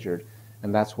be measured.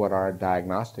 And that's what our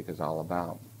diagnostic is all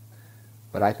about.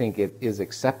 But I think it is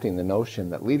accepting the notion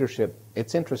that leadership,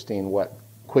 it's interesting what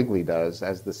Quigley does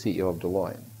as the CEO of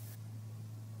Deloitte.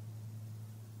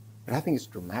 But I think it's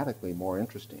dramatically more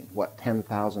interesting what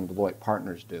 10,000 Deloitte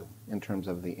partners do in terms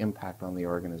of the impact on the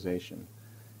organization.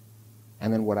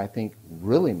 And then what I think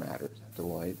really matters at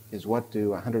Deloitte is what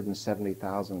do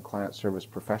 170,000 client service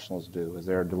professionals do as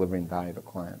they're delivering value to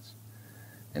clients.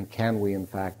 And can we, in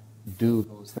fact, do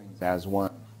those things as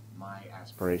one? My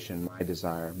aspiration, my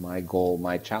desire, my goal,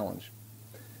 my challenge.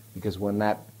 Because when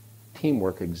that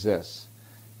teamwork exists,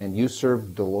 and you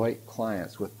serve Deloitte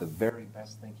clients with the very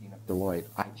best thinking of Deloitte,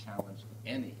 I challenge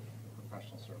any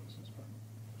professional services firm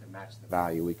to match the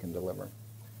value we can deliver.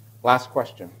 Last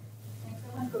question. Thanks.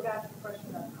 I want to go back to the question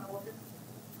about politics,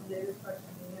 and David's question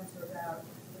and the answer about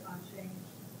change.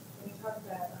 When you talk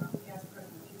about the past, present,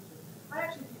 and future, I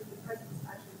actually think the present is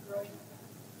actually growing.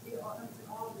 It's in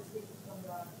all of the statements from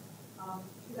the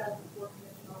 2004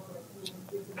 Commission over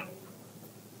Information.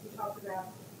 We talked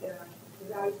about the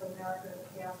values of America, the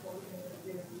past, what we're going to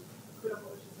do,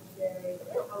 critical issues of today,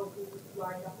 how we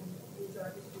line up and use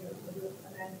our history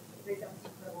and then raise up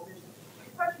some credible vision.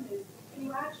 The question is, can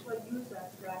you actually use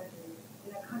that strategy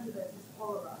in a country that's just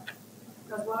polarized?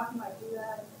 Because while you might do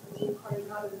that, the party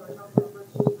and others are talking about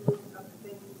groups and other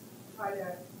things, try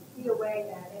to eat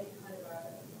away at any kind of a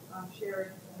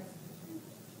shared message.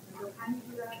 So can you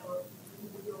do that, or do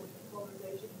you deal with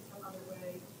polarization in some other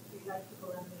way to unite people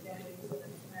around the identity so that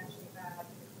you can actually have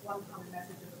one common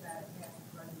message of that past and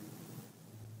present?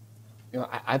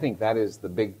 I think that is the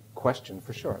big question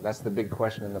for sure. That's the big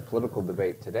question in the political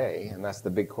debate today, and that's the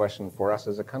big question for us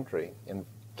as a country. And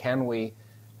can we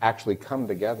actually come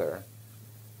together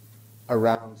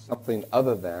around something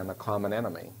other than a common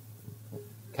enemy?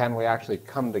 Can we actually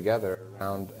come together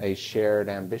around a shared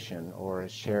ambition or a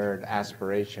shared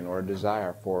aspiration or a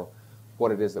desire for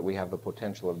what it is that we have the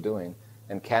potential of doing?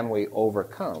 And can we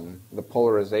overcome the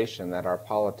polarization that our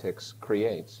politics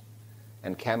creates?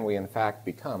 And can we, in fact,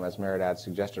 become, as Mehrdad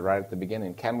suggested right at the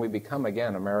beginning, can we become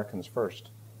again Americans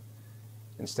first?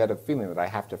 Instead of feeling that I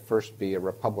have to first be a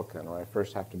Republican, or I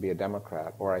first have to be a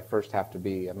Democrat, or I first have to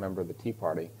be a member of the Tea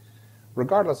Party.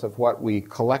 Regardless of what we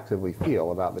collectively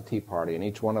feel about the Tea Party, and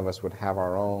each one of us would have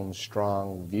our own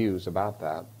strong views about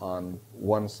that on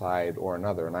one side or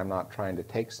another, and I'm not trying to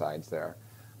take sides there.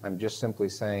 I'm just simply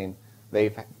saying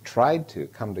they've tried to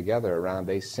come together around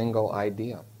a single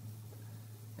idea.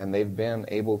 And they've been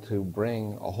able to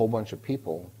bring a whole bunch of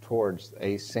people towards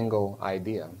a single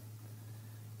idea.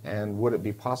 And would it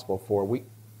be possible for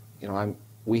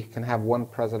we can have one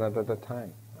president at a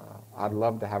time. I'd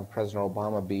love to have President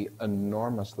Obama be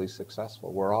enormously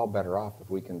successful. We're all better off if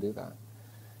we can do that.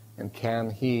 And can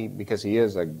he, because he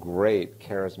is a great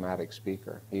charismatic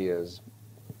speaker, he is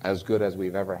as good as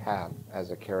we've ever had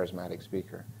as a charismatic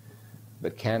speaker.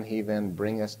 But can he then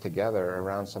bring us together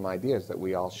around some ideas that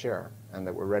we all share and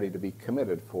that we're ready to be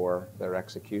committed for their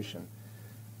execution?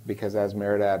 Because as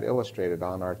Mehrdad illustrated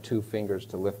on our 2 fingers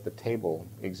to lift the table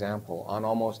example, on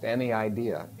almost any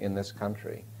idea in this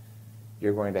country,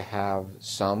 you're going to have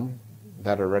some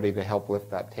that are ready to help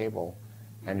lift that table,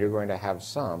 and you're going to have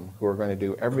some who are going to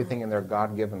do everything in their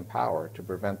God-given power to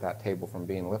prevent that table from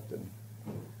being lifted.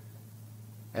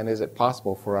 And is it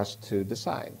possible for us to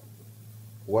decide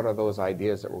what are those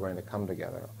ideas that we're going to come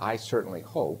together? I certainly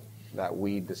hope that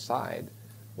we decide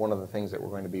one of the things that we're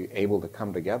going to be able to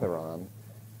come together on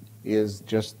is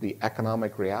just the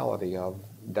economic reality of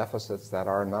deficits that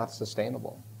are not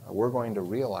sustainable. We're going to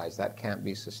realize that can't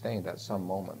be sustained at some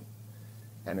moment.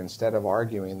 And instead of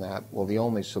arguing that, well, the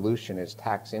only solution is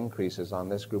tax increases on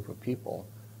this group of people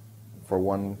for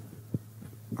one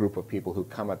group of people who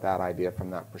come at that idea from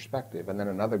that perspective, and then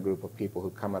another group of people who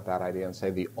come at that idea and say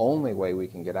the only way we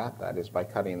can get at that is by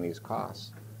cutting these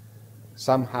costs.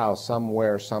 Somehow,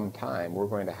 somewhere, sometime, we're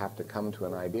going to have to come to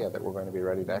an idea that we're going to be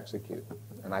ready to execute.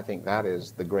 And I think that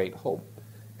is the great hope.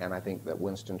 And I think that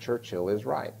Winston Churchill is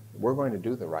right. We're going to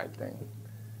do the right thing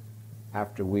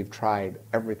after we've tried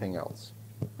everything else.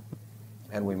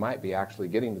 And we might be actually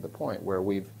getting to the point where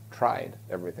we've tried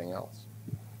everything else.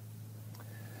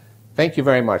 Thank you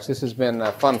very much. This has been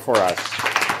fun for us.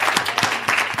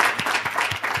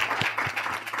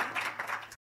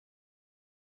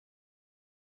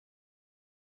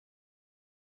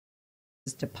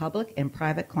 To public and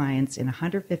private clients in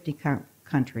 150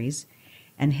 countries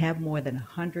and have more than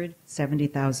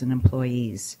 170,000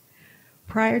 employees.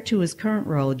 Prior to his current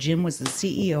role, Jim was the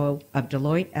CEO of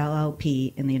Deloitte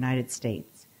LLP in the United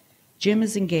States. Jim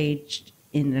is engaged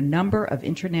in a number of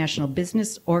international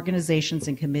business organizations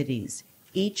and committees,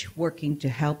 each working to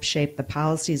help shape the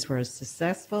policies for a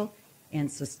successful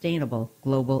and sustainable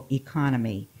global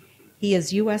economy. He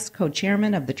is U.S.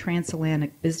 co-chairman of the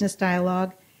Transatlantic Business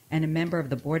Dialogue and a member of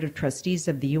the Board of Trustees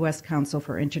of the U.S. Council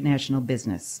for International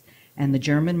Business and the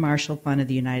German Marshall Fund of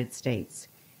the United States.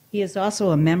 He is also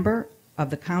a member of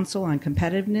the Council on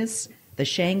Competitiveness, the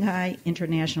Shanghai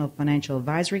International Financial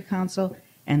Advisory Council,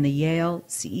 and the Yale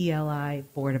CELI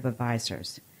Board of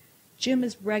Advisors. Jim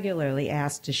is regularly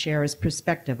asked to share his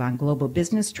perspective on global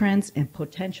business trends and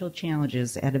potential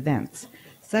challenges at events,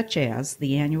 such as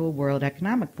the annual World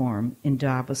Economic Forum in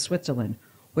Davos, Switzerland,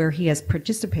 where he has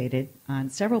participated on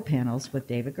several panels with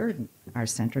David Gurdon, our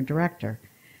center director.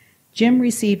 Jim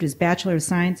received his Bachelor of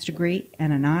Science degree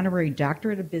and an honorary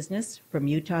Doctorate of Business from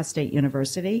Utah State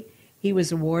University. He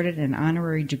was awarded an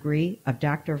honorary degree of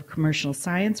Doctor of Commercial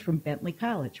Science from Bentley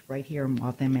College, right here in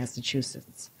Waltham,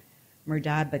 Massachusetts.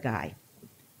 Merhdad Baghai.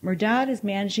 Mehrdad is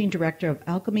Managing Director of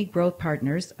Alchemy Growth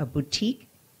Partners, a boutique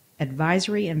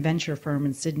advisory and venture firm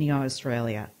in Sydney,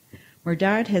 Australia.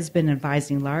 Mehrdad has been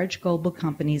advising large global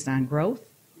companies on growth,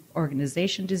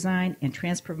 organization design, and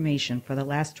transformation for the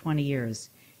last 20 years.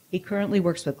 He currently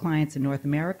works with clients in North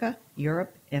America,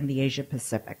 Europe, and the Asia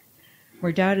Pacific.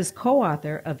 Mehrdad is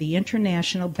co-author of the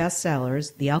international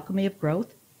bestsellers The Alchemy of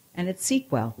Growth and its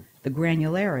sequel, The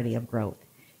Granularity of Growth.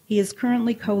 He is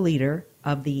currently co-leader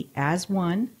of the As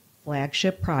One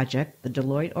flagship project, the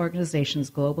Deloitte Organization's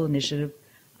Global Initiative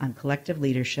on Collective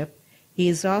Leadership. He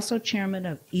is also chairman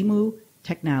of EMU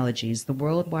Technologies, the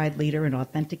worldwide leader in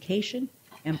authentication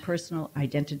and personal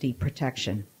identity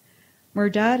protection.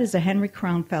 Mehrdad is a Henry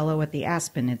Crown Fellow at the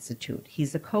Aspen Institute.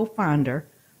 He's a co-founder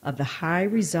of the High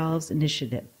Resolves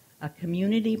Initiative, a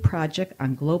community project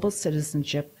on global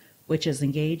citizenship which has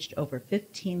engaged over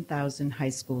 15,000 high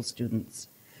school students.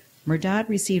 Mehrdad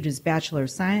received his Bachelor of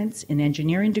Science in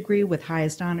Engineering degree with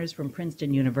highest honors from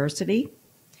Princeton University.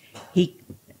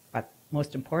 But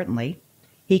most importantly,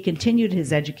 he continued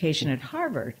his education at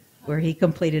Harvard, where he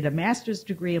completed a master's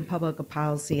degree in public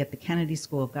policy at the Kennedy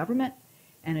School of Government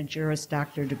and a Juris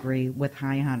Doctor degree with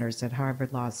high honors at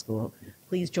Harvard Law School.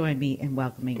 Please join me in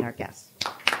welcoming our guests.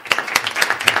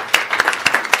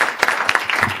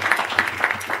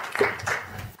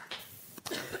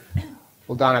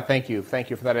 Well, Donna, thank you.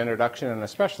 Thank you for that introduction, and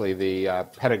especially the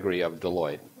pedigree of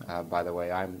Deloitte. By the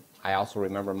way, I also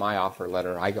remember my offer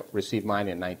letter. Received mine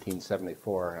in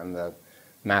 1974, and the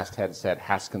masthead said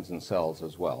Haskins and Sells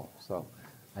as well. So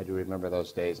I do remember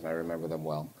those days, and I remember them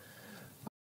well.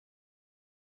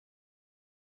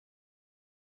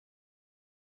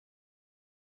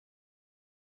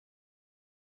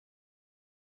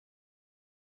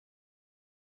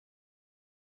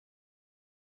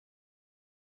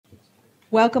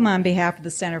 Welcome on behalf of the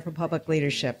Center for Public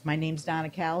Leadership. My name's Donna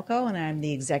Calico, and I'm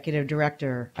the Executive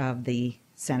Director of the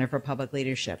Center for Public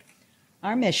Leadership.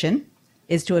 Our mission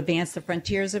is to advance the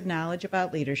frontiers of knowledge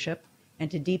about leadership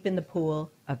and to deepen the pool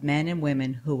of men and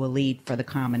women who will lead for the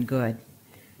common good.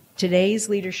 Today's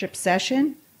leadership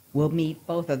session will meet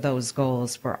both of those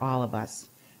goals for all of us.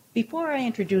 Before I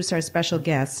introduce our special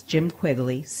guest, Jim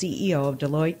Quigley, CEO of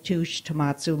Deloitte Touche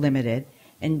Tohmatsu Limited,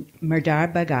 and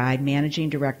Merhdad Baghai, Managing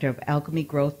Director of Alchemy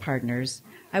Growth Partners,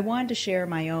 I wanted to share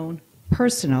my own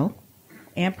personal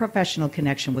and professional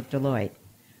connection with Deloitte.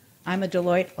 I'm a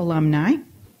Deloitte alumni,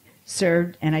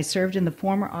 and I served in the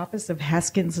former office of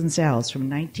Haskins and Sells from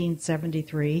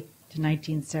 1973 to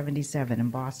 1977 in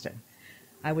Boston.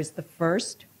 I was the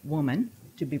first woman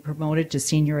to be promoted to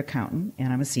senior accountant,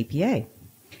 and I'm a CPA.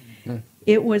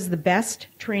 It was the best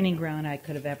training ground I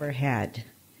could have ever had.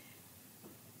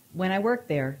 When I worked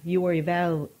there, you were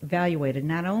evaluated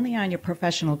not only on your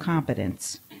professional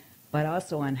competence, but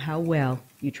also on how well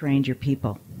you trained your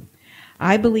people.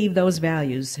 I believe those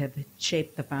values have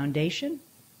shaped the foundation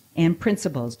and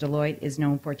principles Deloitte is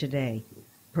known for today,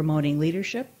 promoting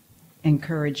leadership,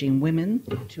 encouraging women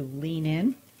to lean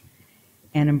in,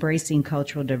 and embracing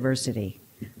cultural diversity.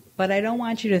 But I don't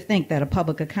want you to think that a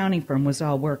public accounting firm was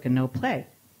all work and no play.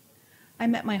 I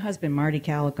met my husband, Marty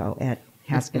Calico, at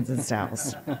Haskins and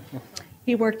Sells.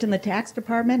 He worked in the tax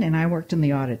department, and I worked in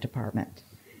the audit department.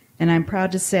 And I'm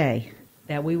proud to say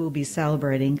that we will be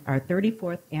celebrating our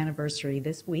 34th anniversary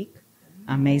this week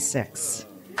on May 6th.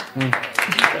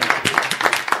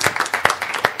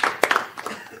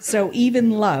 So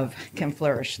even love can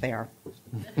flourish there.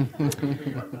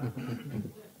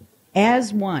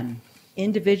 As one,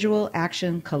 individual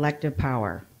action, collective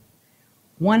power.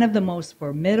 One of the most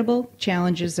formidable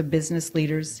challenges of business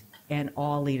leaders and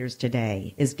all leaders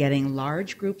today is getting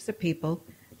large groups of people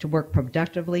to work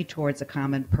productively towards a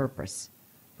common purpose.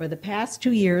 For the past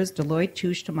 2 years, Deloitte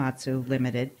Touche Tohmatsu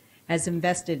Limited has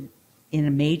invested in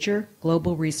a major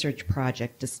global research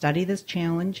project to study this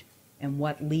challenge and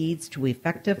what leads to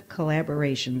effective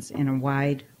collaborations in a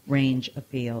wide range of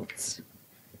fields.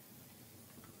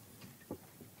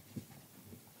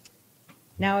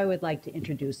 Now I would like to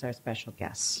introduce our special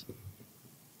guests.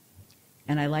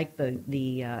 And I like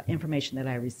the information that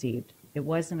I received. It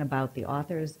wasn't about the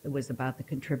authors, it was about the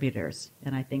contributors.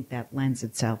 And I think that lends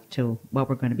itself to what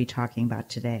we're going to be talking about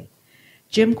today.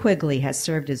 Jim Quigley has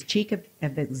served as Chief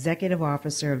Executive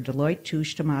Officer of Deloitte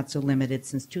Touche Tohmatsu Limited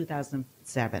since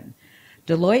 2007.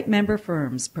 Deloitte member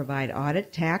firms provide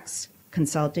audit, tax,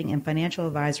 consulting, and financial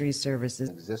advisory services.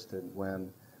 Existed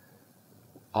when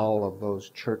all of those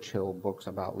Churchill books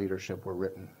about leadership were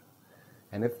written.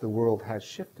 And if the world has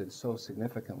shifted so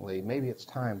significantly, maybe it's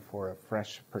time for a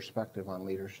fresh perspective on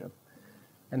leadership.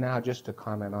 And now just to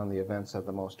comment on the events of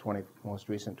the most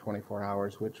recent 24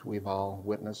 hours, which we've all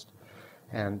witnessed.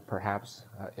 And perhaps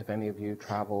if any of you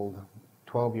traveled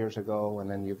 12 years ago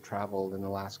and then you've traveled in the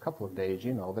last couple of days,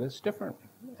 you know that it's different.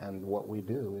 And what we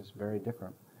do is very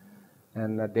different.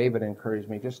 And David encouraged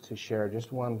me just to share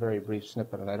just one very brief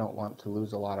snippet, and I don't want to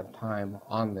lose a lot of time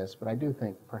on this, but I do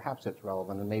think perhaps it's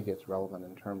relevant, and maybe it's relevant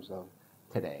in terms of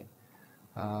today.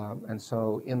 And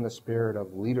so in the spirit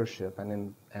of leadership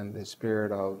and in the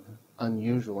spirit of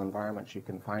unusual environments you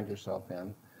can find yourself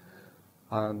in,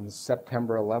 on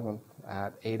September 11th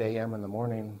at 8 a.m. in the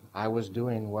morning, I was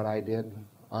doing what I did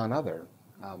on other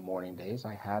morning days.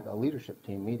 I had a leadership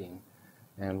team meeting,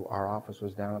 and our office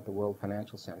was down at the World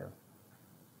Financial Center.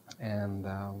 And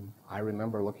I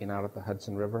remember looking out at the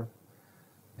Hudson River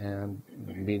And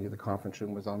the conference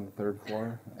room was on the 3rd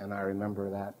floor, and I remember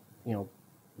that,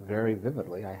 very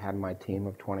vividly. I had my team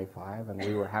of 25, and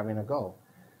we were having a go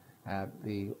at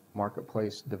the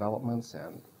marketplace developments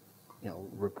and,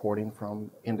 reporting from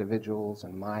individuals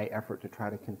and my effort to try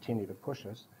to continue to push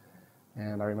us.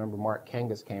 And I remember Mark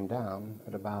Kangas came down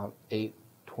at about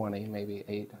 8:20, maybe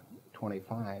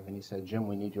 8:25, and he said, "Jim,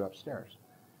 we need you upstairs.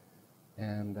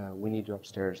 And we need you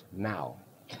upstairs now.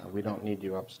 We don't need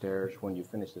you upstairs when you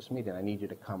finish this meeting. I need you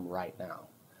to come right now."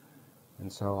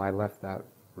 And so I left that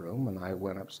room and I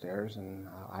went upstairs, and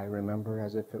I remember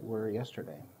as if it were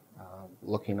yesterday,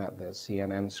 looking at the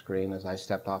CNN screen as I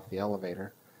stepped off the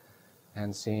elevator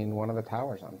and seeing one of the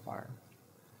towers on fire.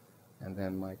 And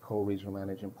then my co-regional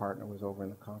managing partner was over in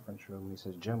the conference room, and he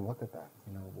says, "Jim, look at that.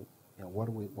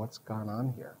 What's gone on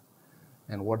here?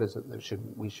 And what is it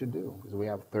that we should do?" Because we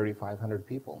have 3,500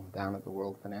 people down at the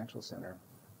World Financial Center,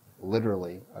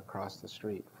 literally across the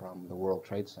street from the World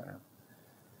Trade Center.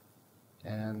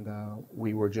 And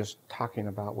we were just talking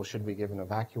about, well, should we give an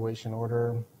evacuation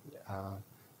order?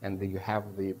 And you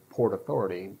have the Port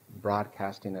Authority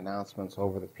broadcasting announcements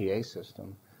over the PA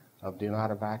system of do not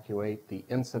evacuate. The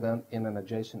incident in an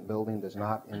adjacent building does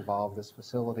not involve this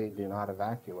facility. Do not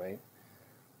evacuate.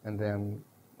 And then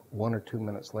 1 or 2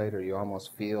 minutes later, you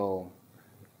almost feel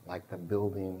like the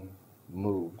building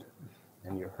moved,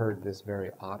 and you heard this very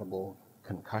audible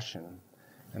concussion.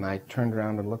 And I turned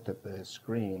around and looked at the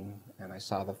screen, and I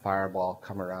saw the fireball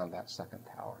come around that second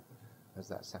tower as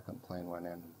that second plane went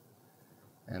in.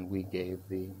 And we gave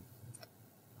the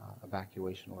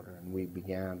evacuation order, and we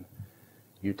began,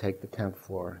 you take the 10th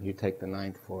floor, you take the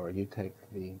 9th floor, you take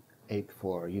the 8th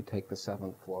floor, you take the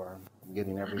 7th floor,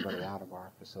 getting everybody out of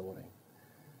our facility.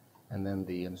 And then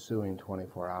the ensuing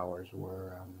 24 hours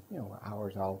were,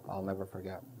 hours I'll never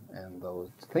forget. And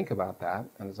think about that.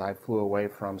 And as I flew away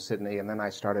from Sydney, and then I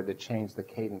started to change the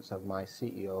cadence of my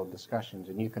CEO discussions.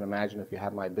 And you can imagine if you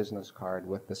had my business card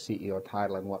with the CEO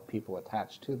title and what people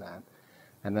attached to that,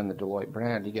 and then the Deloitte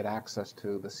brand, you get access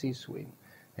to the C-suite.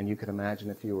 And you can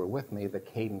imagine if you were with me, the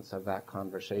cadence of that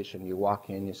conversation. You walk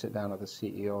in, you sit down with the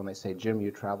CEO, and they say, "Jim, you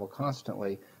travel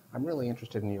constantly. I'm really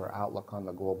interested in your outlook on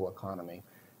the global economy."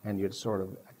 And you'd sort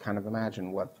of kind of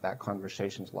imagine what that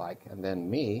conversation's like. And then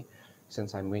me,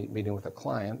 since I'm meeting with a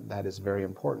client, that is very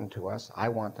important to us. I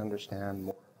want to understand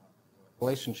more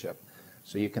relationship.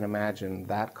 So you can imagine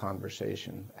that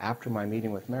conversation. After my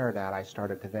meeting with Mehrdad, I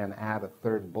started to then add a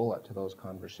 3rd bullet to those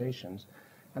conversations.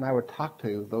 And I would talk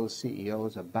to those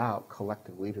CEOs about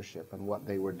collective leadership and what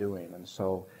they were doing. And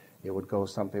so it would go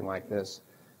something like this,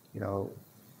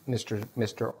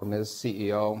 Mr. or Ms.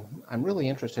 CEO, I'm really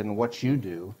interested in what you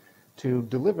do to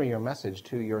deliver your message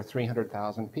to your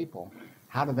 300,000 people.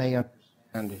 How do they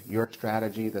understand your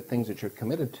strategy, the things that you're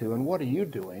committed to, and what are you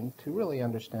doing to really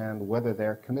understand whether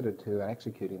they're committed to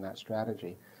executing that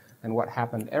strategy? And what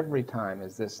happened every time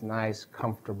is this nice,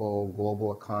 comfortable,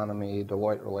 global economy,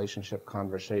 Deloitte relationship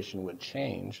conversation would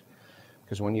change.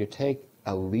 Because when you take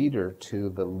a leader to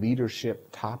the leadership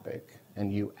topic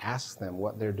and you ask them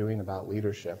what they're doing about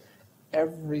leadership,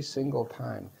 every single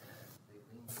time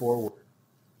they lean forward,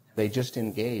 they just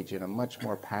engage in a much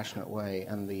more passionate way,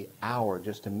 and the hour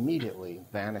just immediately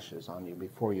vanishes on you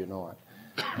before you know it.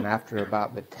 And after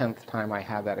about the 10th time I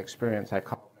had that experience, I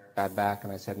called Merhdad back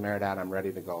and I said, "Mehrdad, I'm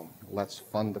ready to go. Let's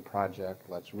fund the project.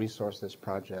 Let's resource this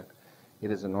project.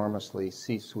 It is enormously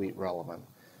C-suite relevant."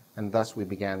 And thus we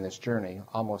began this journey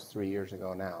almost 3 years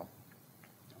ago now.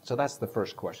 So that's the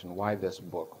first question. Why this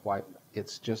book? Why?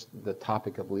 It's just the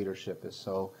topic of leadership is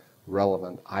so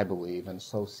relevant, I believe, and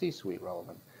so C-suite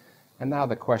relevant. And now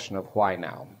the question of why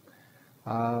now.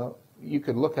 You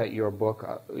could look at your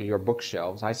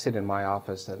bookshelves. I sit in my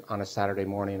office on a Saturday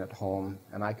morning at home,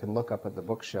 and I can look up at the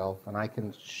bookshelf, and I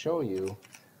can show you,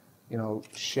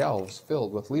 shelves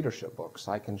filled with leadership books.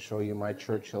 I can show you my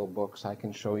Churchill books. I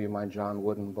can show you my John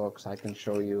Wooden books. I can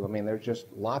show you, there's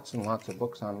just lots and lots of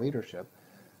books on leadership.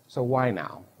 So why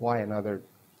now? Why another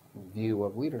view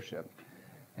of leadership?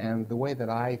 And the way that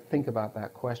I think about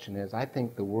that question is I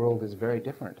think the world is very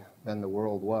different than the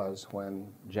world was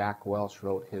when Jack Welch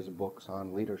wrote his books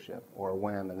on leadership, or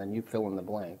when, and then you fill in the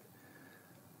blank.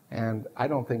 And I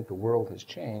don't think the world has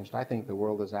changed. I think the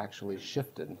world has actually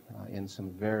shifted in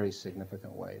some very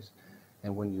significant ways.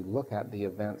 And when you look at the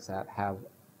events that have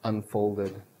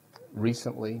unfolded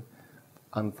recently,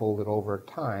 unfolded over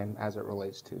time as it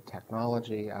relates to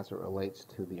technology, as it relates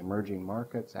to the emerging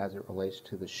markets, as it relates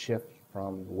to the shift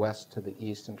from west to the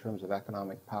east in terms of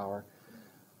economic power,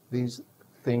 these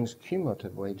things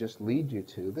cumulatively just lead you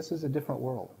to, this is a different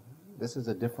world. This is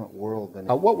a different world than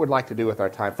what we'd like to do with our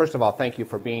time. First of all, thank you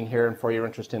for being here and for your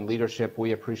interest in leadership.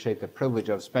 We appreciate the privilege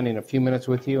of spending a few minutes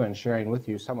with you and sharing with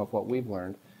you some of what we've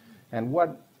learned. And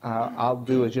what I'll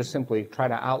do is just simply try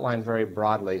to outline very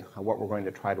broadly what we're going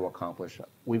to try to accomplish.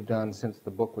 We've done, since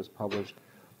the book was published,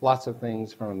 lots of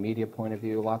things from a media point of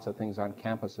view, lots of things on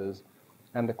campuses.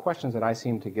 And the questions that I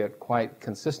seem to get quite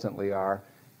consistently are,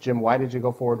 Jim, why did you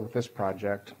go forward with this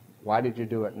project? Why did you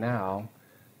do it now?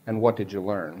 And what did you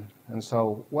learn? And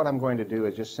so what I'm going to do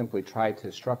is just simply try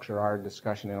to structure our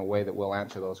discussion in a way that will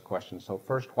answer those questions. So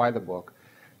first, why the book?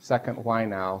 Second, why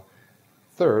now?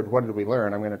 Third, what did we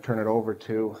learn? I'm going to turn it over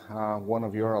to one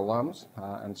of your alums,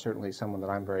 and certainly someone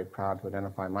that I'm very proud to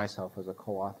identify myself as a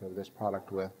co-author of this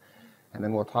product with. And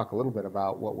then we'll talk a little bit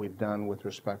about what we've done with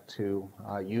respect to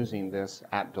using this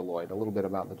at Deloitte, a little bit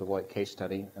about the Deloitte case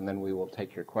study, and then we will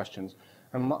take your questions.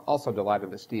 I'm also delighted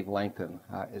that Steve Langton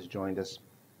has joined us,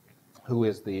 who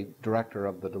is the director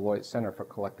of the Deloitte Center for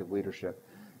Collective Leadership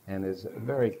and is a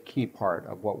very key part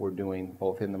of what we're doing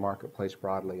both in the marketplace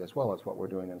broadly as well as what we're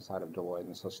doing inside of Deloitte.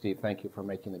 And so, Steve, thank you for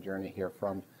making the journey here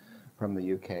from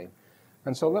the UK.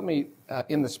 And so let me,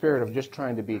 in the spirit of just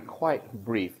trying to be quite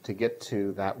brief to get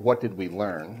to that, what did we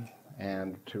learn,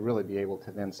 and to really be able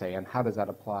to then say, and how does that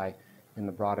apply in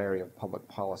the broad area of public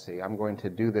policy? I'm going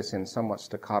to do this in somewhat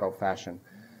staccato fashion.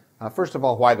 First of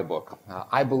all, why the book?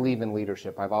 I believe in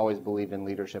leadership. I've always believed in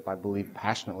leadership. I believe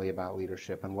passionately about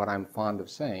leadership. And what I'm fond of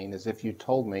saying is if you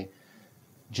told me,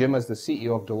 Jim, as the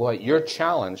CEO of Deloitte, you're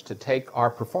challenged to take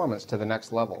our performance to the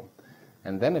next level.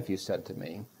 And then if you said to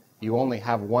me, you only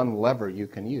have one lever you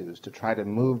can use to try to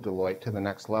move Deloitte to the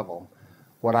next level,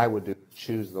 what I would do is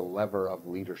choose the lever of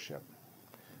leadership.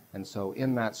 And so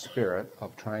in that spirit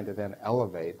of trying to then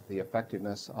elevate the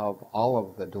effectiveness of all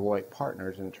of the Deloitte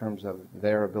partners in terms of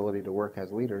their ability to work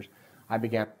as leaders, I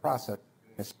began a process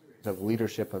of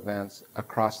leadership events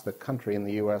across the country in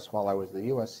the U.S. while I was the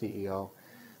U.S. CEO,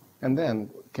 and then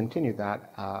continued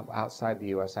that outside the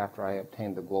U.S. after I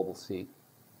obtained the global seat.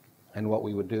 And what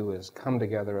we would do is come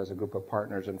together as a group of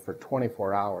partners, and for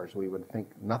 24 hours we would think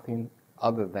nothing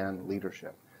other than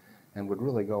leadership, and would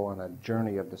really go on a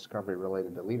journey of discovery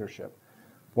related to leadership.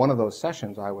 One of those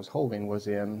sessions I was holding was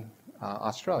in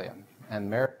Australia, and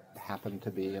Mehrdad happened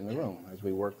to be in the room as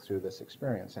we worked through this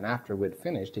experience. And after we'd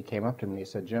finished, he came up to me and he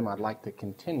said, Jim, I'd like to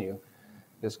continue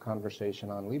this conversation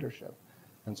on leadership.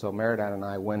 And so Mehrdad and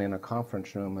I went in a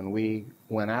conference room, and we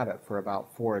went at it for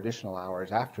about 4 additional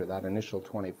hours after that initial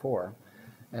 24.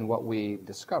 And what we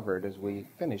discovered as we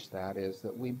finished that is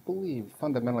that we believe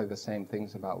fundamentally the same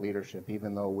things about leadership,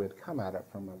 even though we'd come at it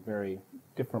from a very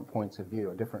different points of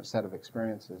view, a different set of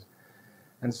experiences.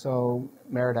 And so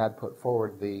Mehrdad put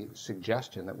forward the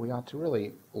suggestion that we ought to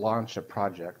really launch a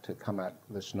project to come at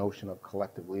this notion of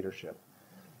collective leadership.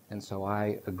 And so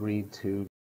I agreed to